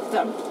groups of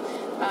them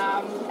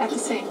at the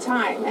same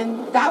time.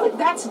 And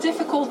that's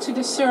difficult to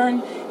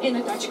discern in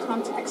a Dutch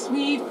context.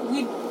 We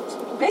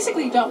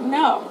basically don't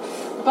know.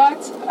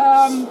 But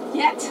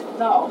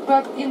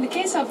But in the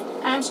case of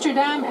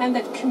Amsterdam and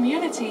that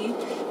community,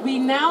 we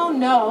now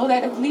know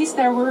that at least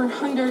there were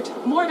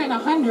more than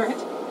 100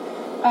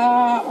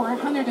 or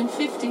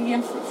 150,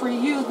 and for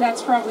you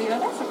that's a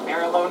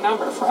very low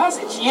number. For us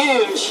it's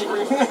huge.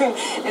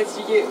 It's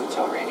huge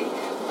already.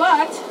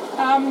 But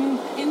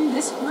in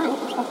this group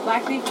of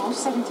black people,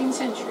 17th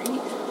century,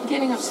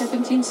 beginning of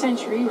 17th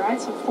century, right?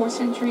 So 5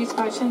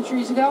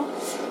 centuries ago.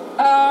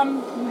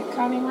 Am I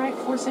counting right?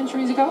 4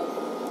 centuries ago.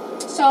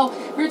 So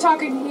we're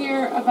talking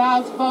here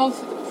about both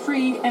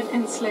free and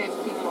enslaved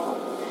people.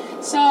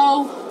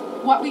 So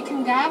what we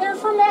can gather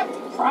from that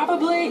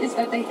probably is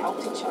that they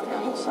helped each other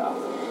also.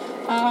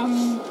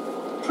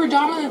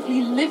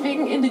 Predominantly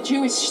living in the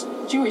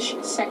Jewish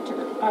sector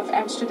of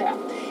Amsterdam.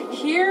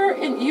 Here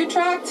in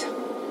Utrecht,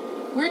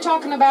 we're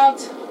talking about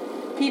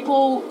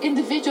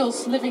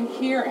individuals living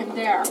here and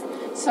there.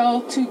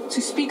 So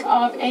to speak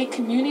of a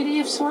community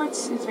of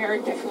sorts is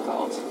very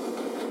difficult.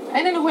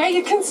 And in a way,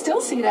 you can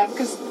still see that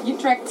because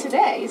Utrecht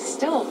today is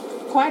still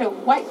quite a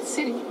white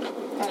city.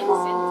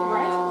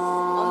 Right?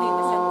 Only in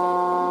the center.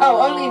 Oh,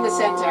 only in the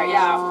center.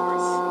 Yeah, of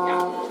course.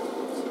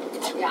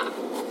 Yeah.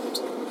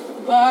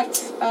 But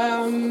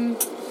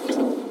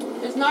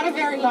there's not a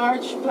very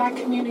large black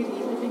community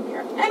living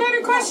here.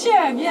 Another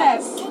question.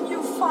 Yes. Can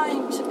you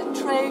find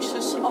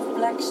traces of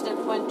blacks that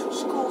went to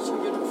schools or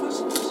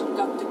universities and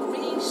got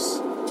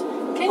degrees?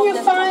 Can you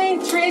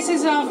find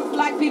traces of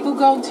black people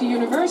going to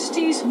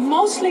universities,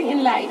 mostly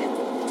in Leiden?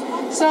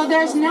 So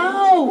there's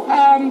now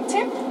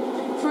tip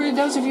for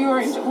those of you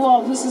who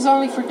are this is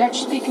only for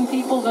Dutch-speaking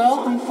people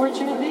though,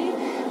 unfortunately.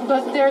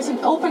 But there's an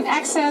open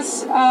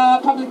access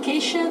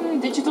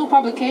digital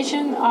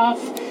publication of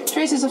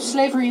traces of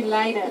slavery in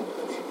Leiden.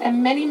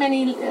 And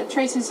many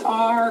traces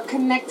are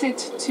connected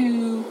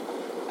to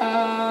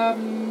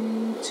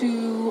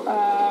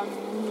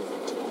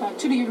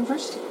the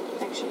university,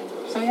 actually.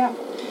 So yeah.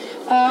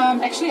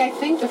 Actually, I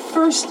think the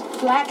first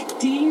black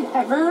dean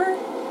ever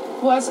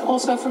was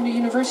also from the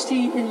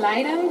university in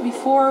Leiden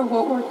before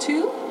World War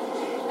II,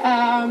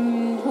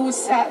 who was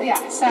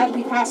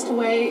sadly passed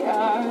away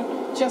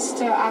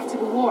just after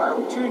the war,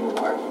 during the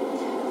war.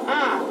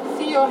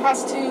 Theo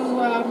has to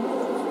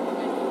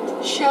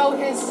show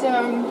his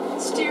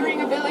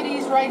steering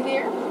abilities right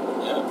here.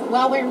 Yeah.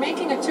 While we're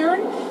making a turn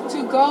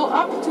to go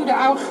up to the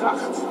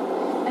Oudegracht.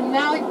 And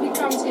now it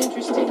becomes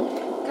interesting,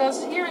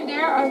 because here and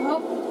there I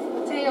hope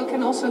Theo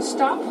can also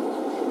stop,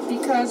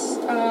 because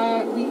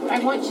I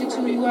want you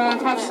to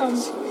have some,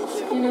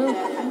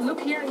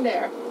 look here and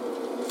there.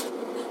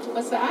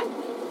 What's that?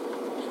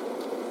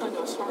 Oh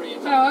no, sorry.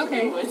 Oh,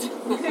 okay.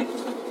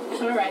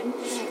 All right.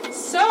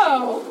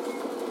 So,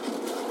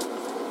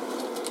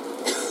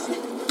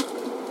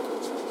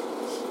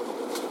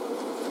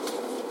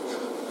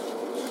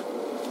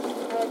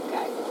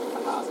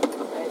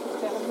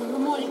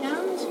 mooi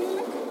aan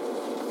natuurlijk.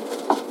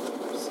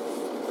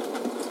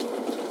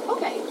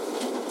 Okay.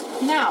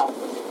 Now,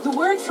 the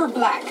word for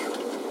black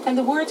and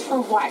the word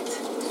for white,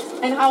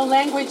 and how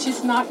language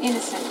is not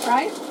innocent,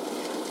 right?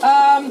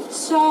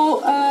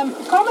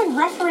 Common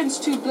reference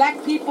to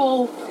black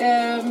people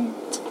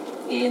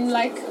in,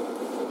 like,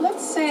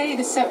 let's say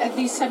at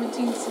least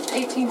 17th,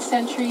 18th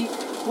century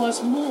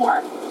was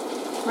Moor,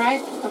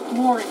 right? But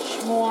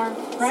Moorish, Moor,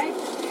 right?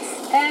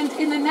 And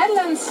in the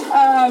Netherlands,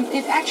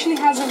 it actually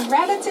has a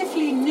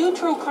relatively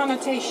neutral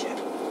connotation.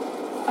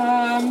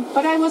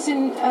 But I was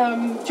in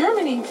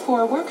Germany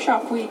for a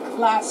workshop week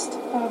last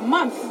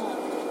month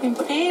in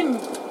Bremen.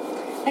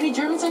 Any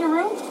Germans in the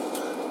room?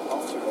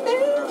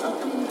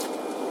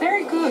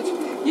 Very good.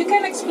 You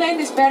can explain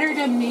this better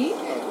than me,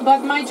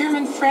 but my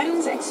German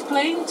friends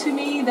explained to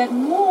me that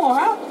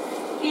Moor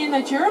in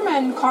a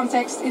German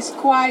context is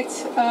quite,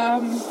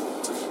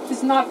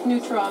 is not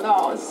neutral at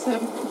all. It's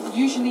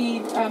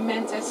usually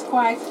meant as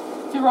quite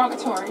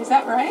derogatory. Is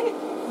that right?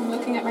 I'm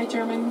looking at my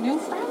German new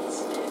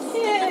friends.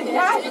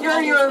 Yeah,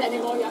 you're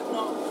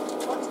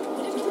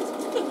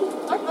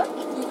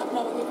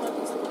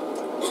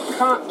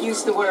can't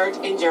use the word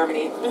in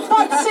Germany.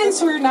 But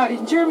since we're not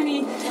in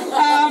Germany,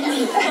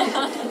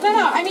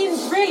 I mean,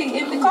 really,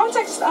 in the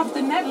context of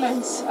the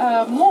Netherlands,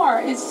 Moor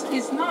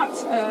is not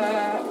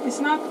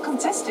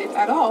contested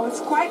at all. It's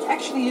quite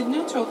actually a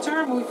neutral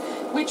term,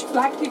 which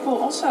black people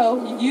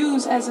also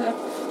use as a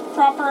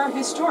proper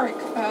historic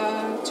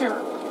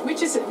term,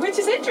 which is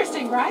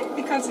interesting, right?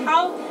 Because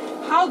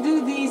how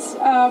do these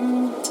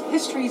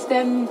histories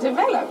then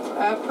develop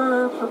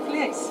per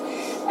place?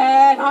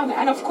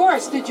 And of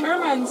course, the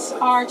Germans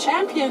are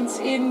champions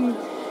in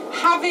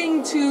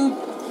having to,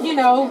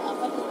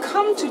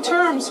 come to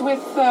terms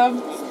with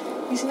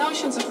these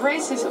notions of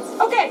racism.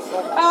 Okay,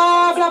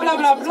 blah blah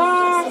blah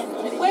blah.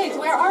 Wait,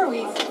 where are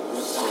we?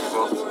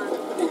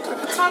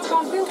 Gaat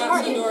gewoon veel te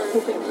hard.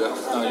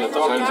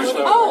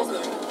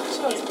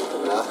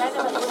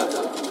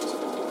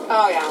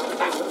 Oh yeah.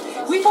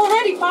 We've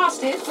already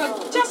passed it,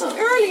 but just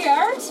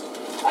earlier,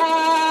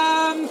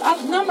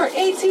 at number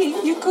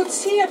 18, you could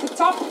see at the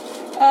top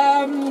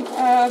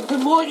the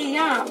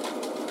Moriaan,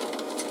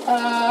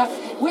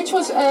 which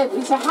was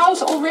it's a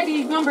house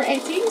already number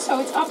 18, so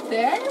it's up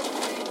there.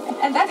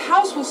 And that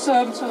house was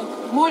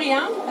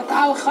Moriaan at the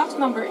Oude Gracht,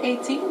 number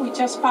 18. We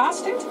just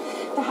passed it.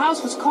 The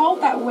house was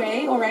called that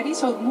way already,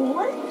 so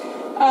Moor.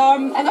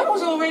 And that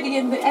was already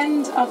in the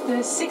end of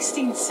the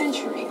 16th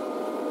century,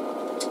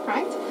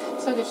 right?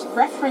 So there's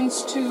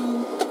reference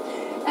to,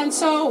 and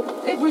so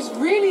it was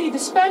really the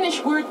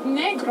Spanish word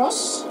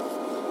negros,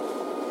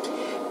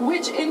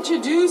 which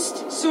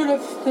introduced sort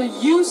of the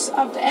use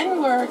of the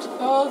N-word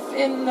both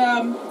in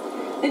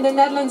the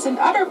Netherlands and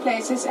other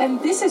places, and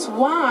this is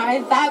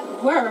why that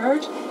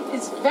word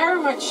is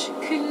very much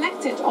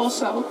connected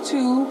also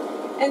to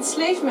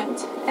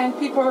enslavement and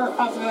people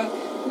of a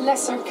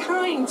lesser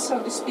kind, so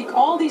to speak.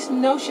 All these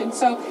notions.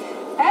 So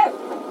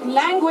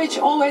language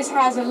always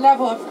has a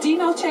level of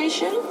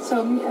denotation,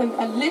 so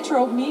a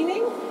literal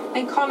meaning,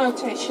 and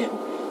connotation.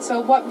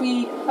 So what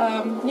we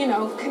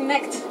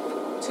connect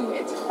to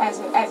it as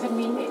a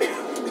meaning.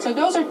 So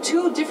those are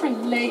two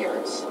different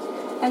layers,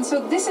 and so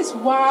this is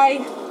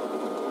why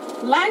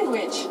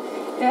language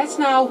has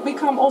now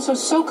become also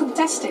so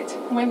contested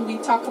when we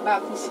talk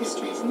about these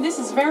histories, and this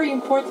is very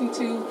important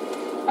to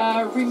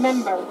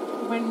remember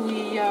when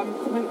we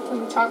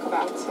talk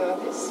about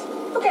this.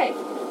 Okay,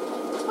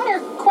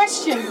 other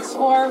questions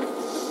or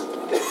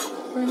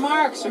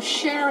remarks or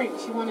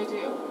sharings you want to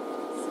do?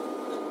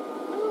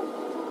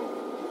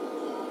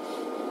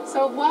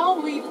 So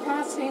while we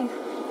passing,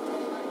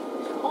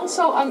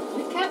 also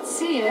you can't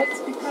see it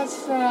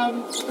because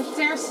but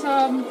there's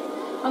on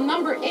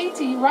number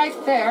 80 right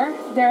there.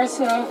 There's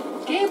a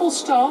gable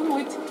stone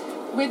with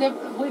a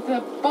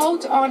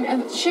boat on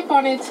a ship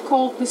on it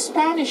called the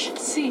Spanish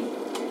Sea.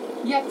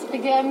 Yet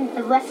again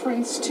a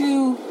reference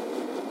to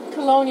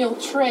colonial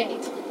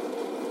trade.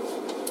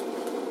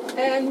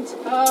 And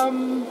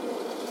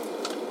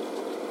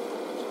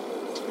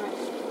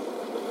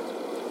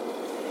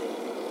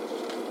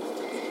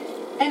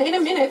in a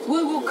minute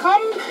we will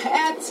come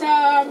at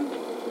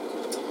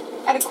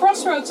a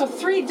crossroads of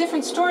three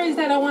different stories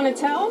that I want to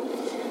tell.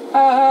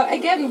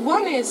 Again,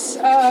 one is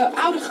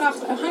Oude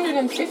Gracht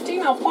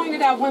 115. I'll point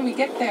it out when we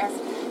get there.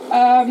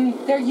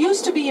 There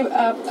used to be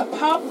a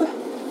pub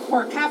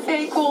or a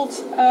cafe called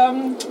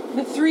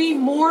the Three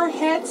Moor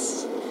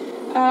Heads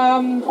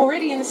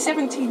already in the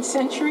 17th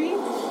century.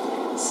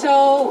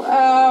 So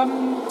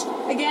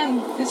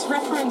again, this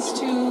reference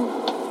to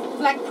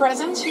black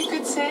presence, you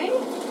could say.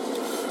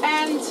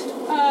 And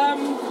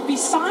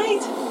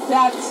beside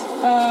that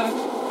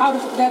out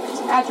of that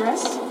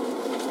address,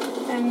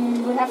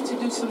 and we have to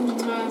do some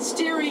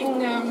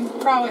steering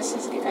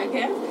prowess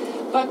again.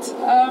 But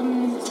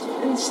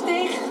een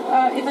steeg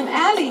in an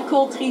alley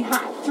called Three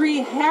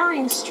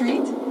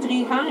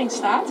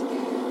Haringstraat.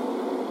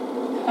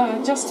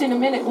 Just in a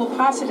minute we'll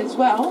pass it as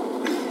well.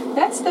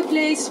 That's the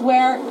place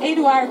where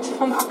Eduard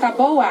van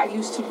Accaboa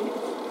used to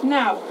live.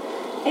 Now,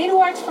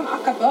 Eduard van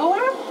Accaboa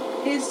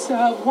is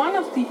one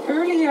of the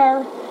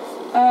earlier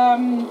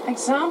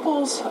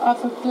examples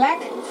of a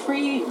black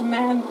free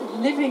man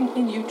living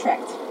in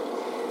Utrecht.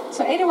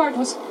 So Eduard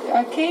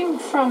came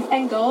from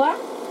Angola,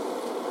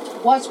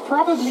 was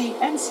probably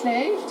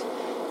enslaved,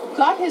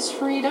 got his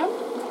freedom.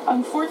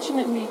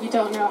 Unfortunately, we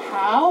don't know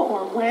how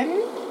or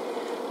when.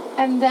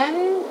 And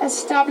then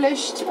started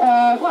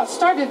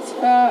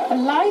a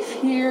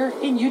life here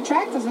in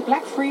Utrecht as a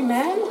black free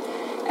man.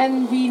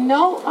 And we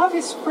know of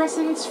his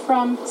presence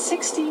from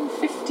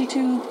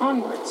 1652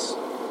 onwards.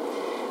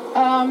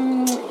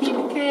 He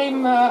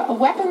became a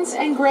weapons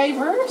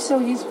engraver, so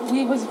he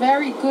was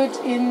very good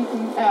in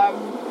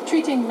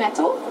treating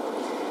metal.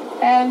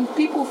 And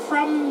people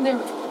from the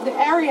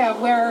area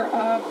where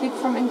people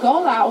from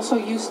Angola also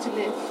used to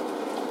live,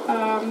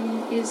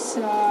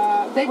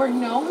 they were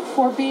known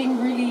for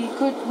being really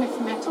good with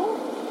metal.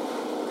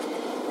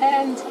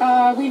 And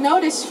we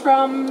noticed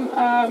from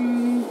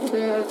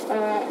the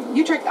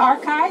Utrecht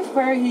archive,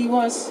 where he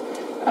was,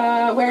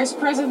 where his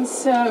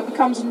presence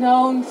becomes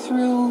known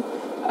through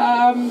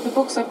the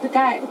books of the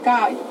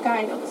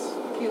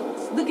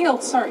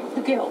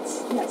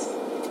guilds, yes.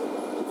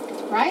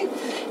 Right?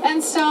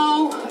 And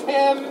so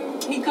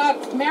he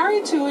got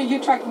married to a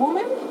Utrecht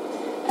woman.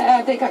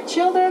 They got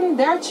children.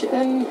 Their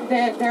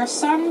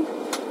son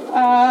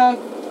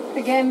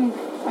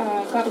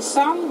got a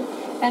son,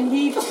 and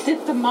he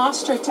did the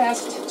master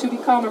test to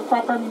become a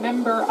proper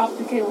member of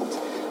the guild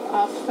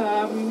of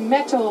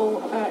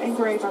metal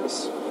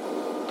engravers.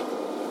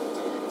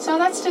 So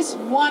that's just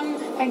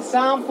one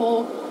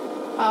example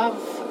of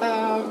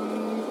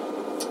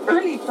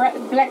early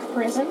black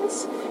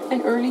presence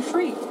and early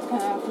free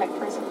black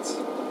presence.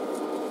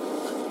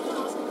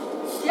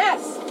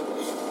 Yes.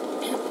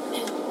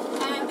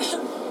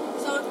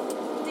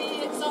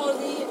 So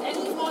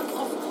anyone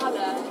of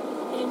color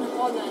in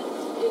Holland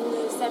in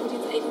the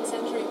 17th, 18th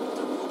century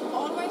would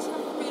always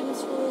have been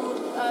through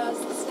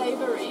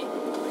slavery,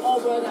 or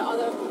were there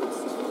other routes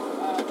to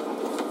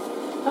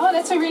Oh,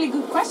 that's a really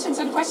good question.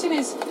 So the question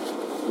is,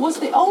 was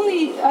the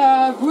only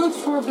route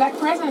for black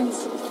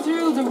presence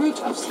through the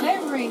route of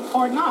slavery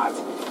or not?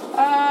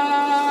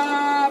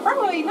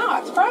 Probably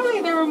not.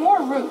 Probably there were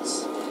more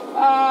routes.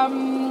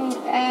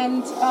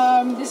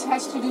 This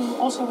has to do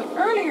also with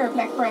earlier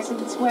black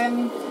presence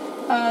when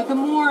the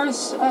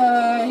Moors,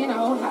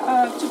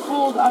 took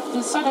hold of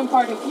the southern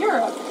part of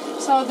Europe.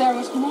 So there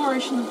was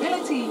Moorish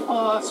nobility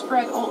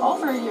spread all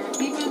over Europe.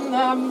 Even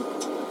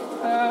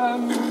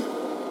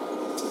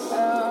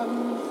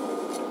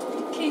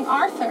King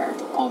Arthur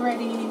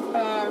already,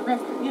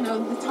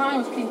 the time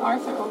of King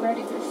Arthur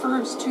already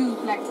refers to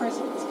black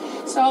presence.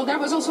 So there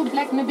was also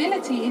black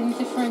nobility in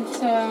different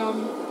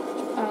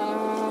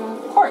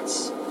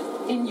courts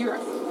in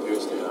Europe.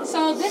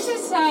 So this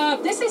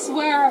is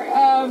where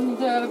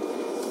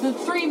the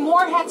Three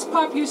Moorheads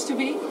pub used to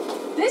be.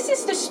 This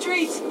is the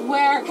street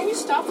where. Can you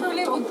stop for a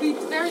little bit,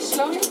 very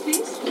slowly,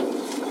 please?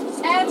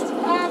 And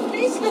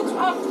please look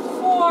up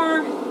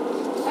for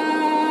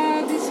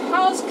this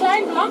house,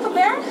 Klein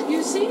Blankenberg.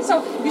 You see,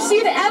 so you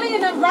see the alley,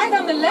 and then right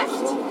on the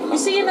left, you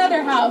see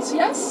another house.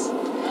 Yes.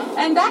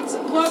 And that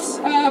was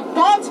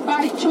bought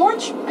by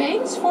George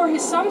Baines for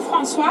his son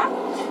Francois,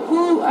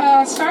 who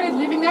started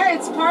living there.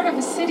 It's part of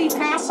a city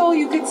castle,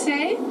 you could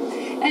say.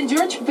 And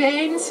George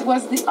Baines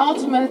was the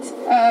ultimate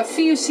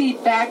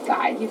VOC bad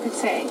guy, you could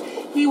say.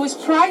 He was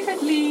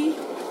privately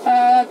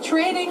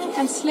trading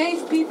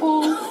enslaved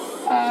people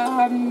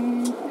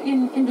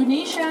in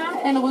Indonesia,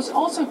 and was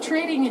also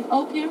trading in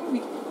opium.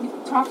 We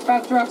talked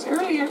about drugs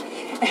earlier.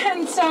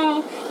 And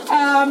so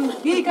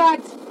he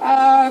got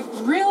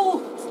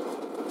real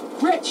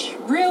rich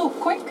real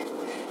quick,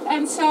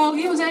 and so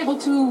he was able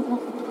to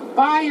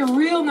buy a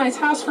real nice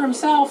house for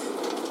himself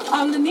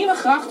on the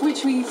Nieuwegracht,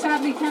 which we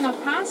sadly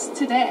cannot pass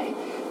today.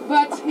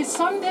 But his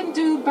son didn't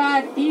do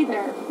bad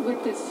either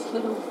with this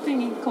little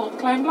thingy called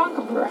Klein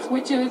Blankenberg,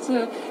 which is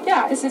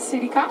a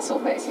city castle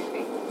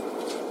basically.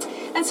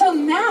 And so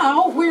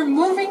now we're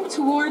moving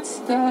towards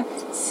the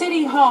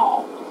city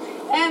hall,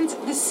 and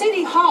the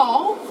city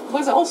hall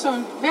was also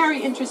a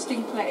very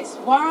interesting place.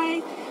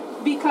 Why?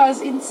 Because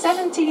in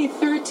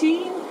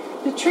 1713,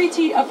 the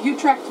Treaty of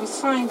Utrecht was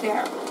signed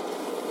there.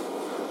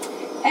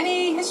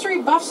 Any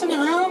history buffs in the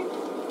room?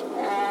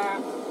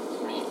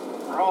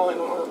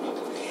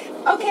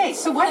 Okay,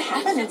 so what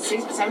happened in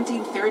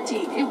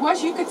 1713? It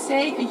was, you could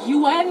say, a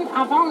UN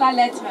avant la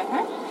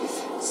lettre.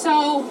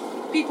 So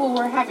people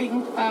were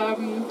having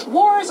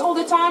wars all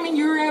the time in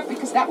Europe,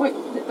 because that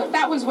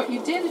was what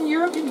you did in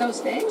Europe in those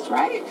days,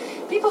 right?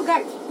 People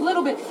got a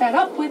little bit fed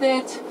up with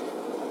it.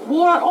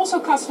 War also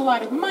cost a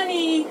lot of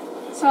money.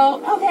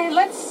 So, okay,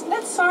 let's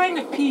sign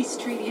a peace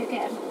treaty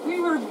again. We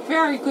were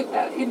very good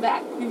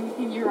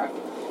in Europe.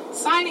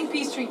 Signing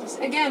peace treaties.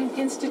 Again,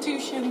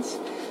 institutions,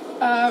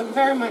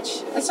 very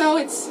much. So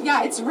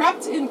it's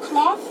wrapped in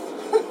cloth.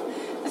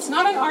 It's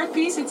not an art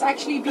piece, it's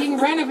actually being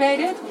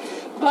renovated.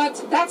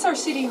 But that's our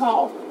city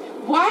hall.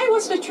 Why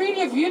was the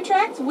Treaty of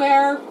Utrecht,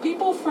 where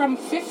people from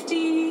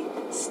 50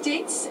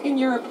 states in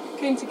Europe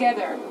came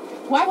together,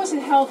 why was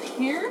it held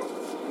here?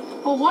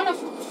 Well,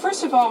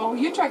 first of all,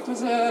 Utrecht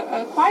was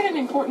quite an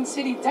important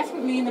city,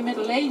 definitely in the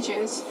Middle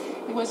Ages.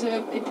 It was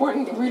an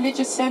important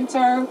religious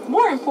center,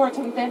 more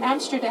important than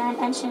Amsterdam.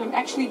 Amsterdam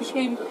actually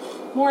became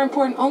more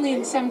important only in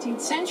the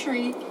 17th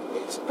century.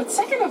 But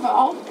second of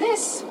all,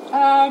 this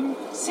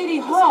city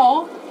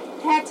hall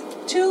had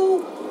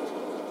two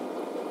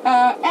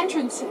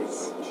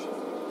entrances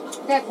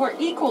that were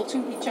equal to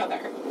each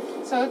other.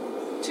 So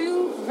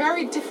two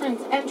very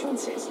different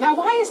entrances. Now,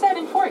 why is that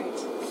important?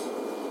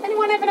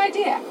 Anyone have an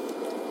idea?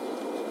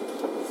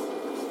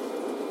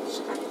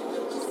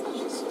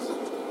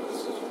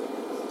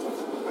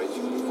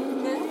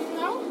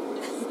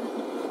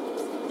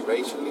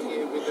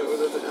 Racially,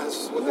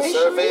 with the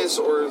service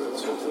or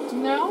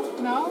something?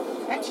 No,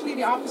 actually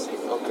the opposite.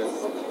 Okay.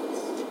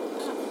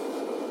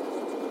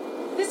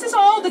 This is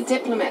all the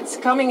diplomats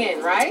coming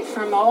in, right?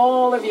 From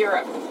all of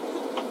Europe.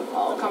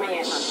 All coming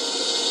in.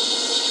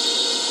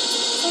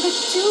 So the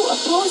two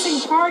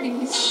opposing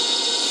parties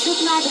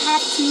should not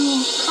have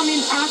to come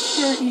in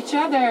after each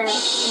other,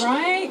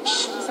 right?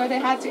 So they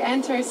had to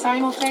enter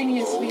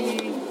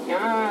simultaneously.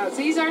 Yeah,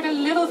 these are the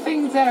little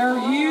things that are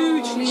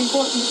hugely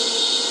important.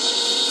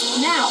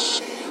 Now,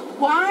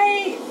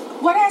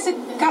 what has it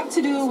got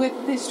to do with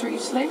the history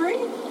of slavery?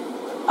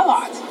 A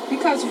lot.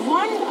 Because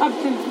one of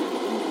the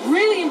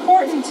really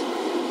important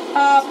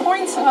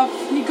points of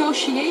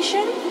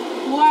negotiation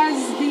was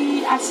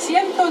the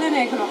asiento de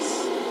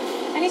negros.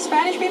 Any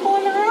Spanish people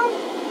in the room?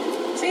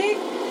 See?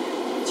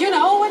 Do you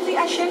know what the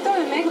asiento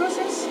de negros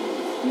is?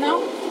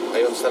 No?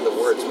 I understand the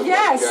words. But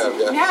yes.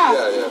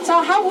 Yeah.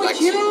 So how would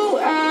you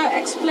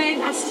explain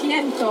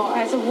asiento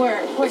as a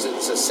word?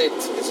 It's a sit.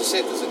 It's a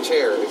sit. It's a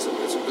chair. It's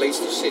a place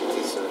to sit.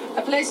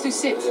 A place to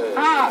sit.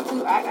 Yeah.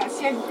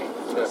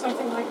 Asiento. Or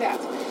something like that.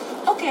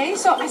 Okay,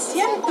 so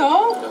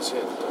asiento.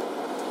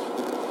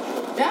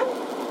 Yeah?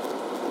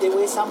 The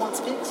way someone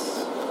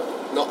speaks?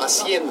 No,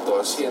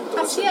 asiento.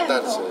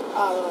 Sentarse.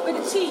 With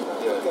a T.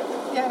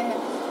 Yeah.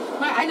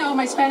 I know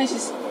my Spanish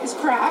is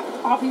crap,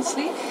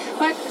 obviously.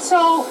 But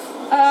so,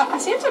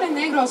 asiento de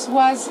negros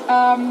was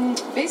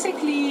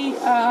basically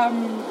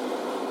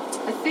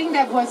a thing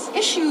that was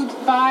issued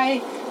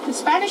by the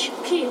Spanish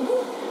king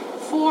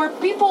for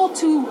people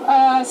to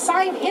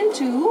sign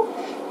into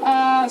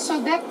so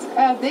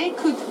that they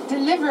could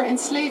deliver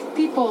enslaved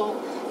people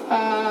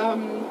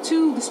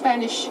to the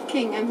Spanish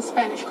king and the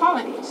Spanish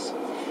colonies.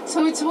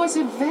 So it was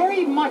a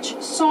very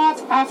much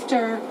sought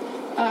after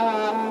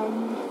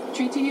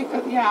treaty.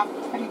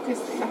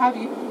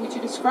 Would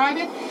you describe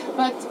it?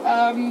 But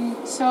a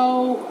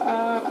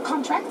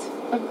contract,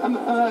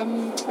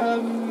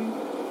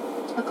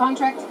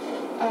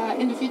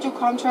 individual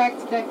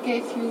contract that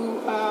gave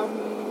you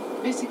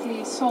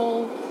basically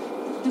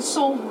the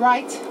sole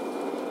right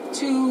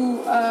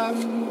to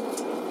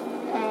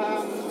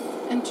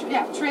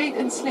trade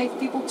enslaved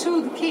people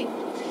to the king.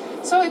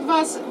 So it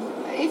was,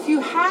 if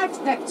you had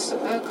that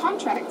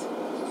contract,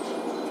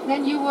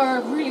 then you were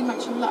really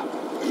much in luck.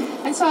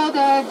 And so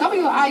the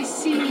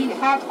WIC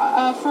had,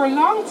 for a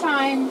long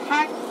time,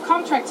 had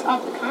contracts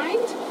of the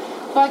kind,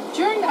 but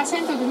during the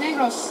Asiento de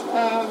Negros,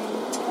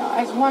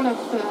 as one of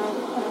the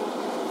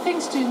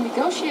things to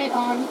negotiate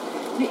on,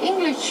 the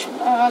English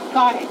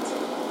got it.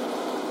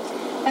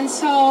 And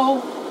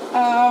so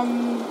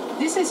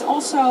this is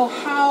also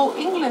how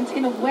England,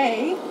 in a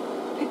way,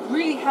 it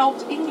really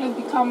helped England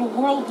become a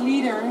world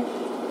leader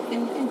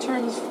in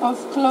terms of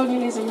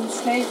colonialism and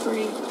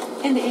slavery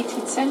in the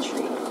 18th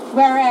century.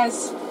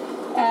 Whereas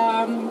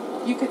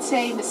you could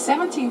say in the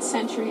 17th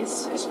century,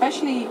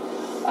 especially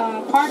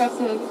part of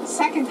the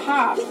second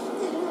half,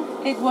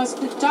 it was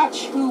the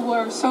Dutch who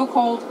were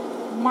so-called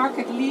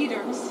market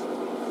leaders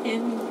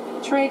in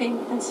trading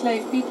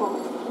enslaved people,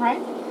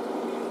 right?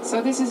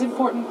 So this is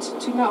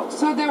important to know.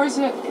 So there was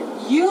a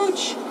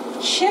huge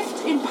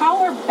shift in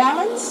power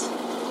balance,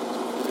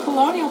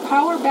 colonial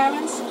power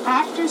balance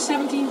after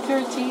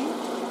 1713,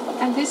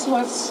 and this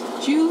was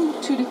due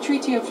to the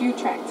Treaty of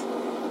Utrecht.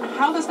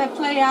 How does that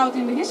play out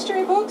in the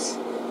history books?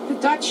 The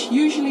Dutch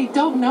usually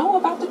don't know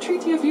about the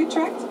Treaty of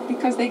Utrecht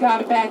because they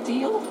got a bad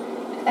deal,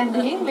 and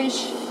the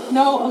English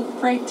know a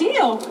great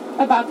deal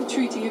about the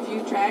Treaty of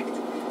Utrecht.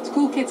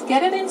 School kids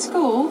get it in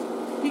school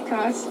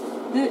because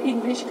the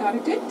English got a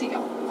good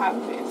deal out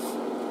of it.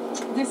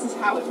 This is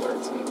how it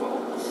works, people.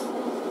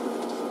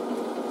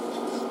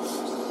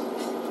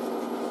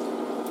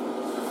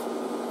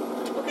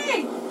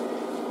 Okay.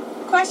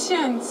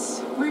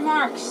 Questions,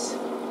 remarks,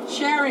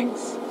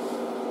 sharings.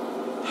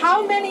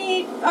 How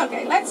many,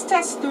 okay, let's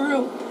test the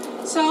room.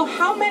 So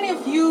how many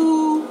of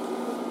you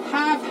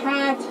have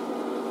had,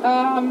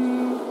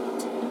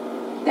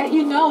 that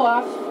you know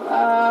of,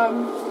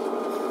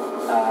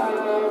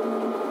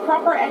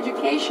 proper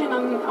education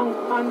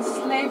on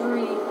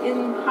slavery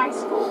in high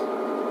school?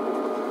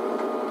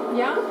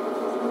 Yeah?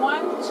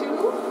 1, 2?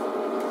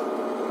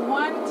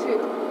 1,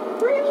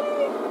 2.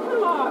 Really?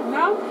 Oh,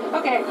 no?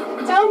 Okay.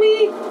 Tell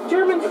me,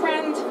 German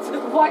friend,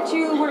 what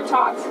you were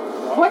taught.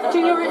 What do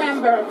you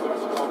remember?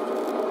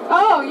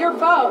 Oh, you're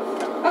both.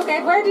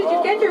 Okay, where did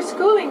you get your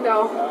schooling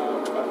though?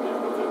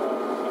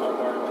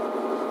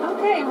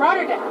 Okay,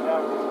 Rotterdam.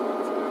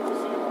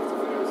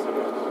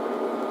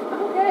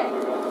 Okay.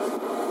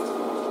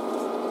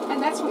 And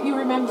that's what you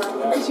remember,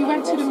 because you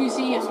went to the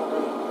museum.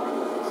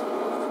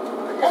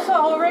 Also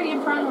already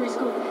in primary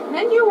school.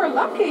 Then you were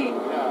lucky.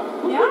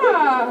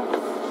 Yeah.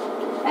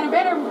 And a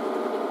better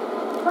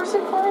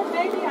person for it,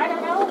 maybe? I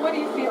don't know. What do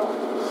you feel?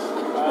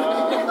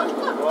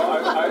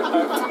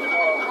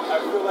 I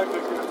feel like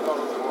they could have taught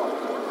us more.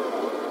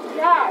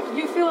 Yeah,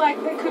 you feel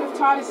like they could have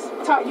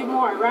taught you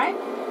more, right?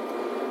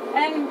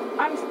 And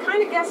I'm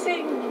kind of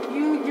guessing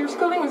your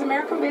schooling was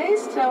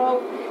American-based,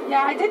 so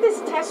yeah, I did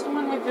this test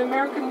one with the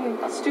American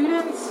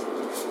students,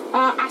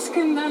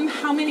 asking them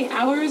how many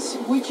hours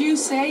would you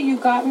say you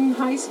got in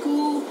high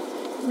school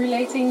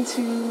relating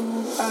to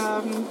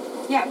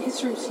the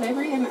history of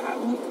slavery, and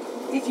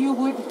if you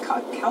would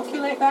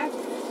calculate that.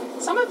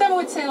 Some of them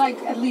would say like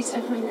at least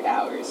 100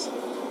 hours.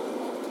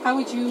 How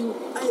would you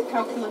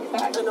calculate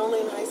that? And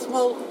only in high school?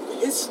 Well,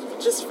 it's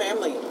just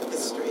family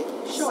history.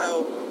 Sure.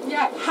 So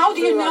yeah. How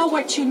do you know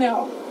what you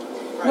know?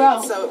 Right.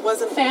 Well, so it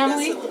wasn't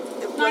family.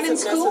 It Not in wasn't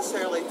school?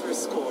 necessarily through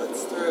school.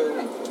 It's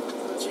through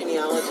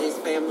genealogies,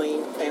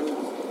 family,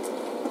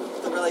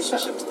 the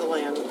relationship to the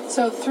land.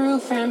 So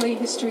through family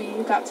history,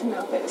 you got to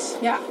know this.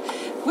 Yeah.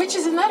 Which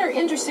is another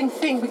interesting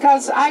thing,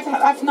 because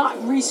I've not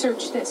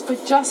researched this,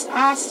 but just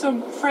asked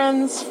some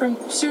friends from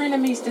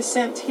Surinamese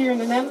descent here in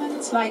the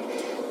Netherlands, like,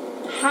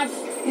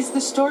 is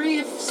the story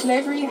of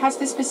slavery, has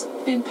this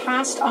been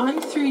passed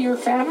on through your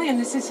family? And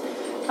this is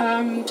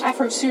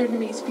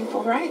Afro-Surinamese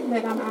people, right,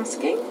 that I'm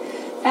asking.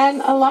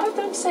 And a lot of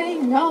them say,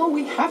 no,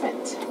 we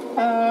haven't.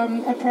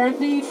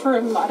 Apparently, for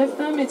a lot of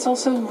them, it's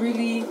also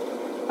really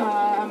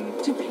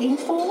too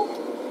painful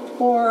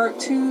or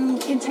too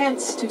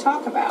intense to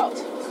talk about.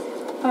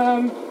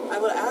 I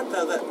would add,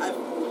 though, that I've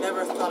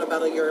never thought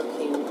about a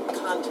European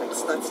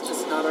context. That's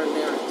just not our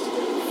narrative.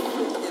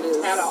 It is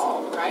at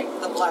all, right?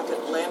 The Black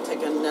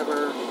Atlantic and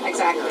never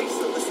exactly. Here,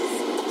 so this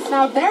is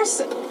now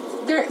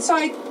So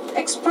I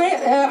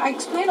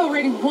explained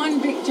already one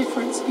big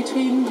difference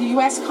between the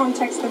U.S.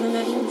 context and the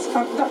Netherlands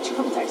Dutch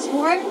context.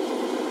 One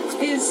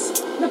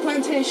is the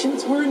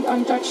plantations weren't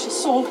on Dutch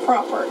soil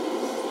proper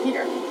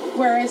here,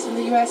 whereas in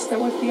the U.S. that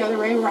was the other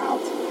way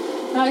around.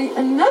 Now,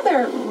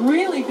 another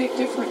really big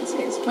difference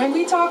is when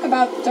we talk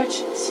about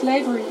Dutch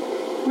slavery,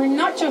 we're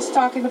not just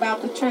talking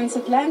about the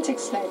transatlantic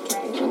slave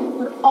trade,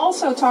 we're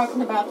also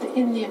talking about the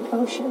Indian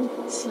Ocean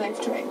slave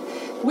trade,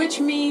 which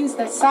means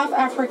that South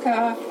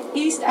Asia,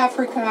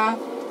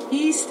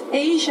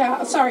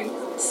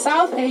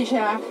 South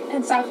Asia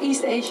and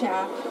Southeast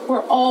Asia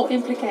were all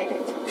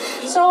implicated.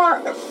 So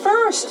our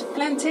first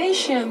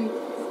plantation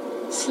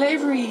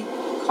slavery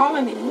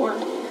colony, or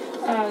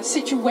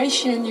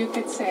situation you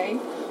could say,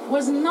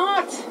 was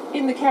not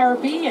in the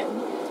Caribbean.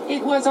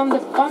 It was on the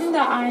Banda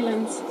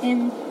Islands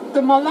in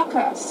the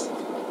Moluccas.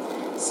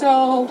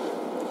 So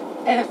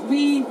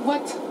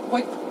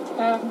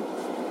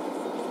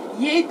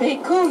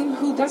Jouwe Koen,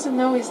 who doesn't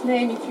know his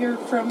name if you're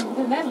from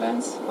the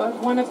Netherlands,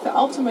 but one of the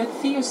ultimate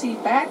VOC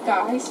bad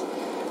guys,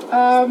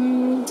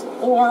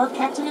 or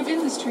captain of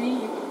industry,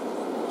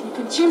 you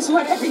can choose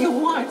whatever you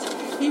want.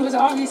 He was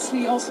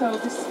obviously also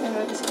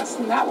discussed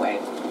in that way.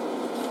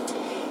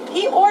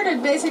 He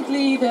ordered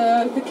basically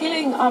the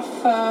killing of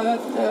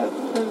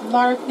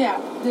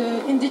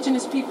the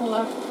indigenous people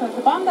of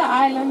the Banda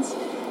Islands,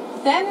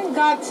 then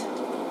got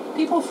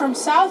people from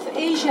South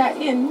Asia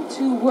in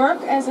to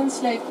work as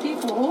enslaved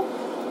people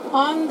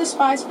on the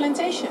spice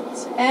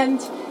plantations. And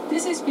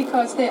this is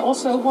because they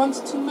also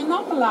want to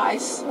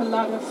monopolize a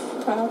lot of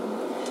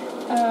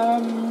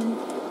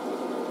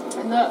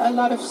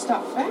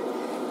stuff.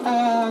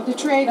 The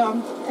trade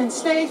on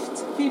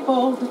enslaved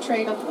people, the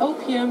trade on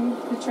opium,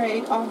 the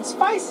trade on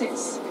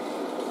spices.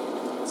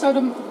 So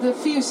the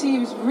VOC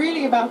was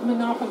really about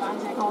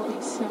monopolizing all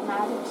these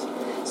matters.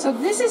 So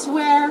this is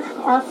where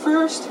our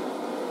first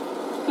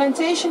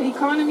plantation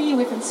economy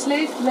with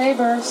enslaved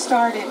labor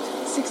started,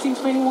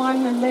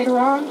 1621 and later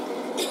on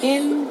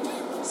in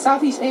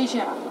Southeast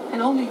Asia,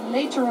 and only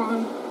later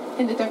on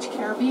in the Dutch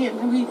Caribbean.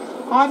 And we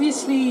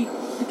obviously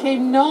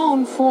became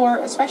known for,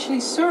 especially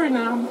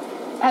Suriname,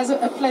 as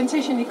a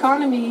plantation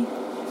economy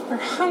where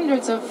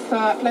hundreds of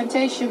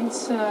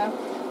plantations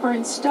were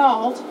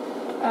installed,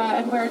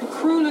 and where the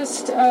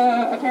cruelest,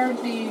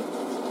 apparently,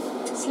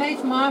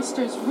 slave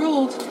masters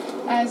ruled,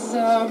 as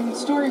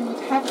story would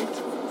have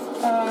it.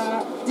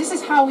 This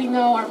is how we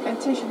know our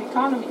plantation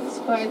economies,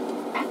 but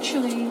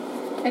actually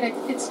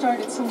it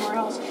started somewhere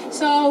else.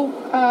 So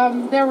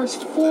there was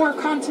 4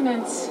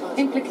 continents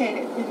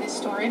implicated in this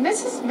story, and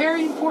this is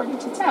very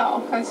important to tell,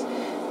 because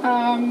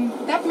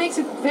that makes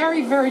it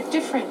very, very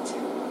different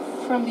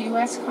from the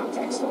U.S.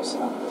 context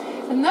also.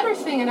 Another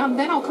thing, and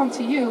then I'll come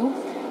to you,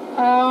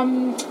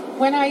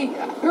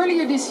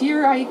 earlier this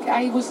year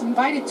I was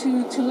invited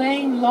to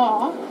Tulane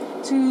Law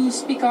to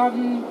speak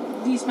on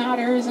these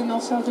matters, and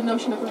also the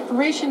notion of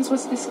reparations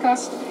was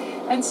discussed.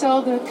 And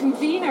so the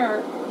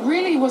convener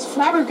really was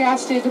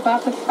flabbergasted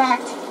about the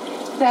fact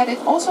that it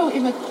also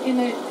in a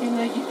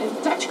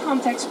Dutch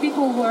context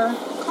people were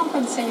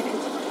compensated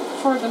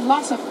for the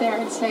loss of their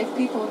enslaved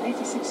people in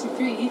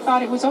 1863. He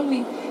thought it was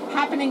only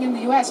happening in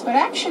the U.S., but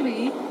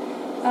actually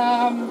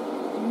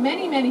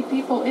many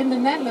people in the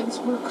Netherlands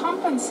were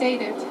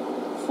compensated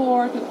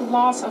for the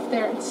loss of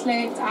their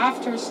enslaved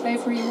after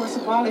slavery was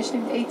abolished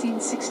in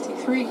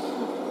 1863.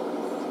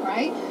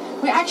 Right?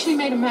 We actually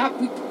made a map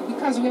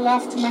because we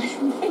love to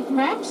make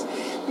maps.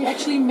 We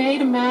actually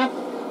made a map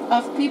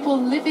of people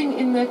living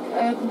in the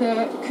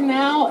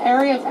canal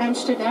area of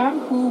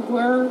Amsterdam who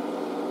were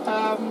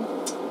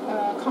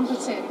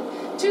compensated.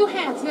 2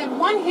 hands. Then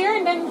one here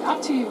and then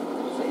up to you.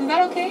 Is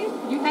that okay?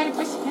 You had a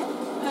question? Yeah?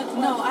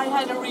 No, I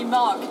had a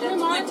remark that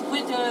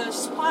with the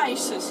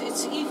spices,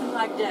 it's even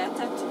like that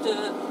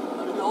the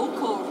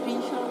local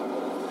regional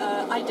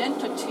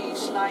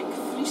identities like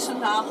Friese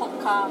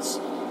nagelkaas,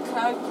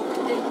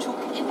 kruiken, they took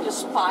in the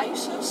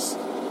spices,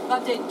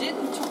 but they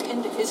didn't took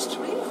in the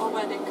history or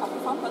where they come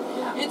from. But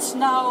it's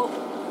now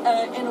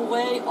in a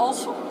way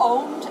also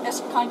owned as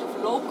a kind of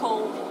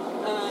local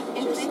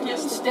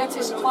ingredients. That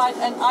is quite,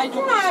 and I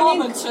do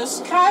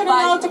performances.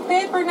 Kruidennoten,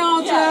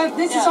 pepernoten.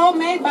 This is all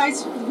made by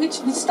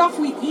the stuff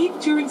we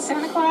eat during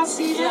Santa Claus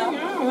season.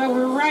 Yeah,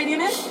 we're right in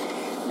it.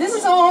 This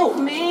is all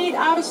made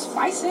out of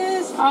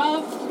spices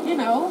of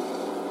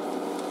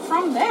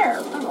from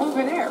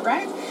over there,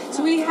 right?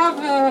 So we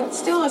have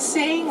still a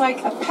saying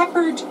like a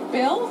peppered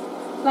bill,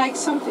 like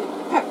something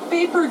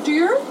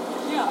peperduur.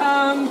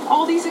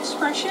 All these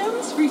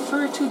expressions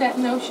refer to that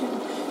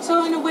notion.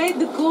 So in a way,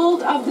 the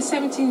gold of the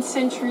 17th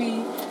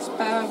century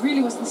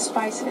really was the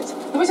spices.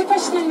 There was a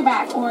question in the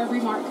back or a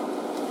remark.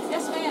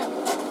 Yes, ma'am.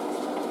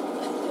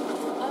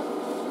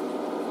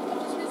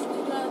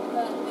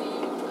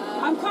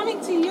 I'm coming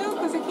to you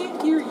because I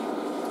can't hear you.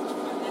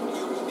 And then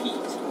you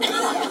repeat.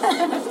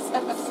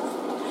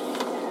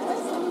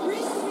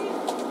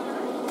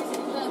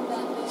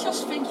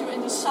 Just think you're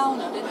in the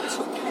sauna, then it's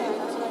okay.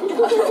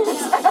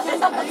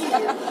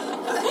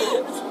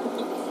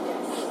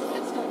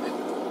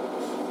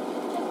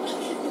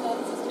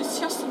 It's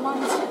just a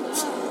mindset.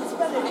 It's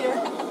better here.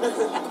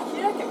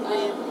 Here I can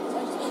breathe.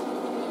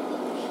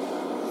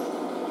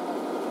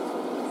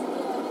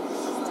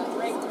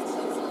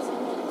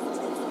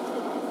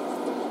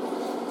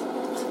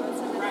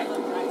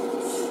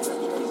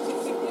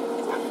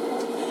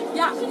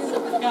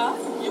 Yeah,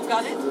 you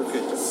got it?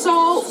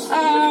 So,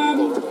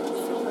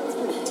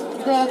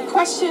 the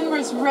question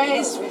was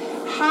raised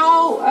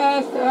how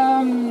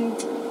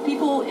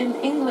people in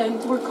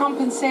England were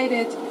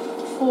compensated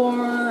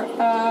for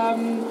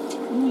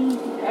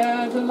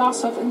the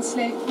loss of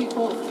enslaved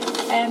people,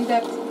 and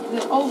that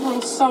the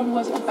overall sum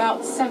was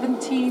about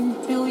 17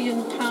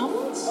 billion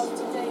pounds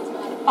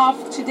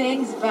of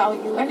today's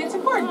value. And it's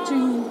important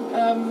to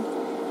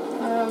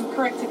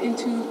correct it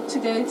into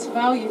today's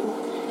value.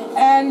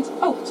 And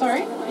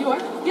sorry, you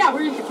are? Yeah,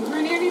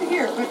 we're nearly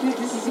here, but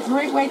this is a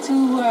great way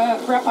to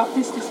wrap up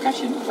this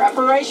discussion.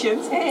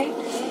 Reparations, hey.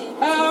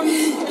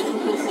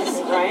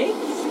 Right.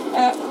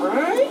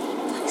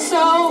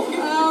 So,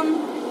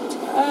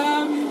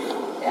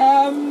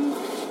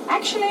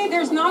 actually,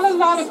 there's not a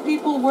lot of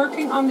people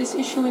working on this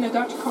issue in a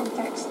Dutch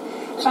context.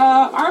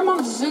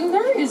 Armand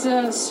Zunder is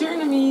a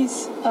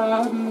Surinamese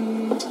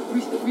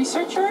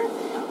researcher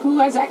who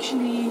has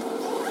actually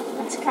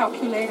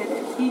calculated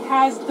it. He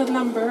has the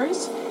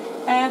numbers,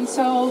 and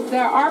so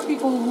there are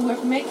people who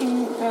have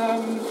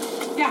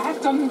have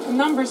done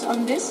numbers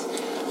on this,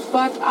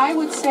 but I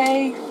would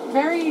say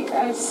very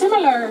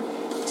similar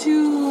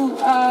to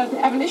the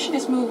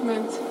abolitionist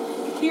movement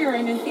here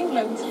and in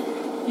England.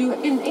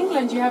 In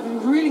England you have a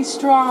really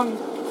strong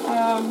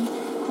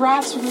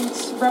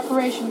grassroots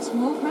reparations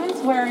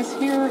movement, whereas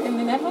here in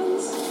the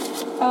Netherlands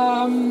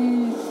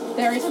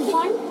there isn't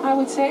one, I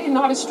would say,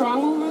 not a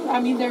strong movement. I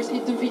mean, there's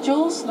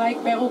individuals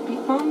like Beryl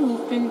Pietman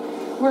who've been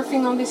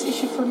working on this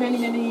issue for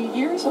many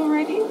years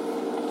already.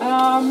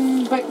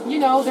 But,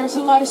 there's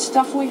a lot of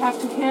stuff we have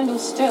to handle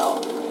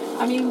still.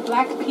 I mean,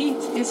 Black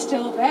Pete is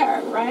still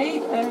there,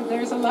 right?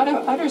 There's a lot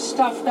of other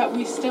stuff that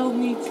we still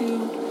need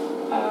to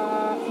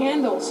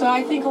handle. So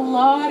I think a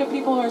lot of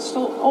people are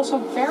still also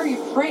very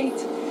afraid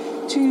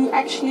to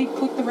actually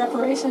put the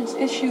reparations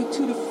issue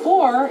to the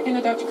fore in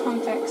a Dutch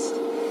context.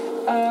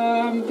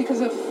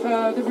 Because of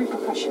the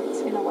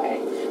repercussions, in a way.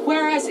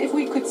 Whereas if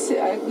we could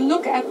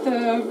look at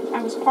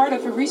I was part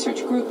of a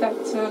research group that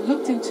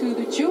looked into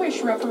the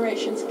Jewish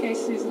reparations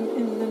cases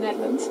in the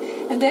Netherlands,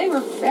 and they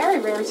were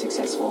very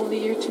successful in the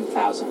year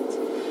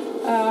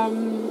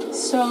 2000.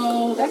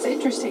 So that's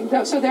interesting.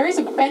 So there is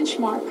a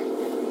benchmark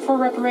for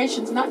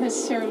reparations, not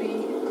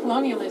necessarily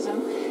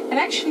colonialism. And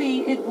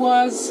actually it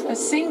was a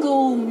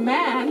single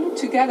man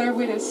together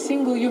with a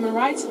single human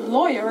rights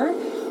lawyer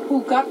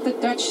who got the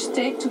Dutch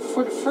state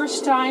for the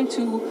first time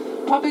to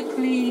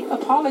publicly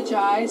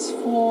apologize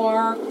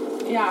for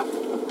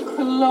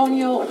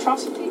colonial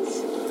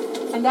atrocities.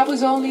 And that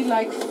was only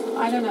I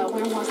don't know,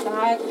 when was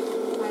that? I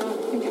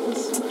think it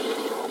was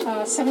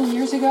 7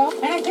 years ago.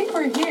 And I think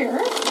we're here,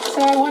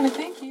 so I want to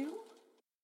thank you.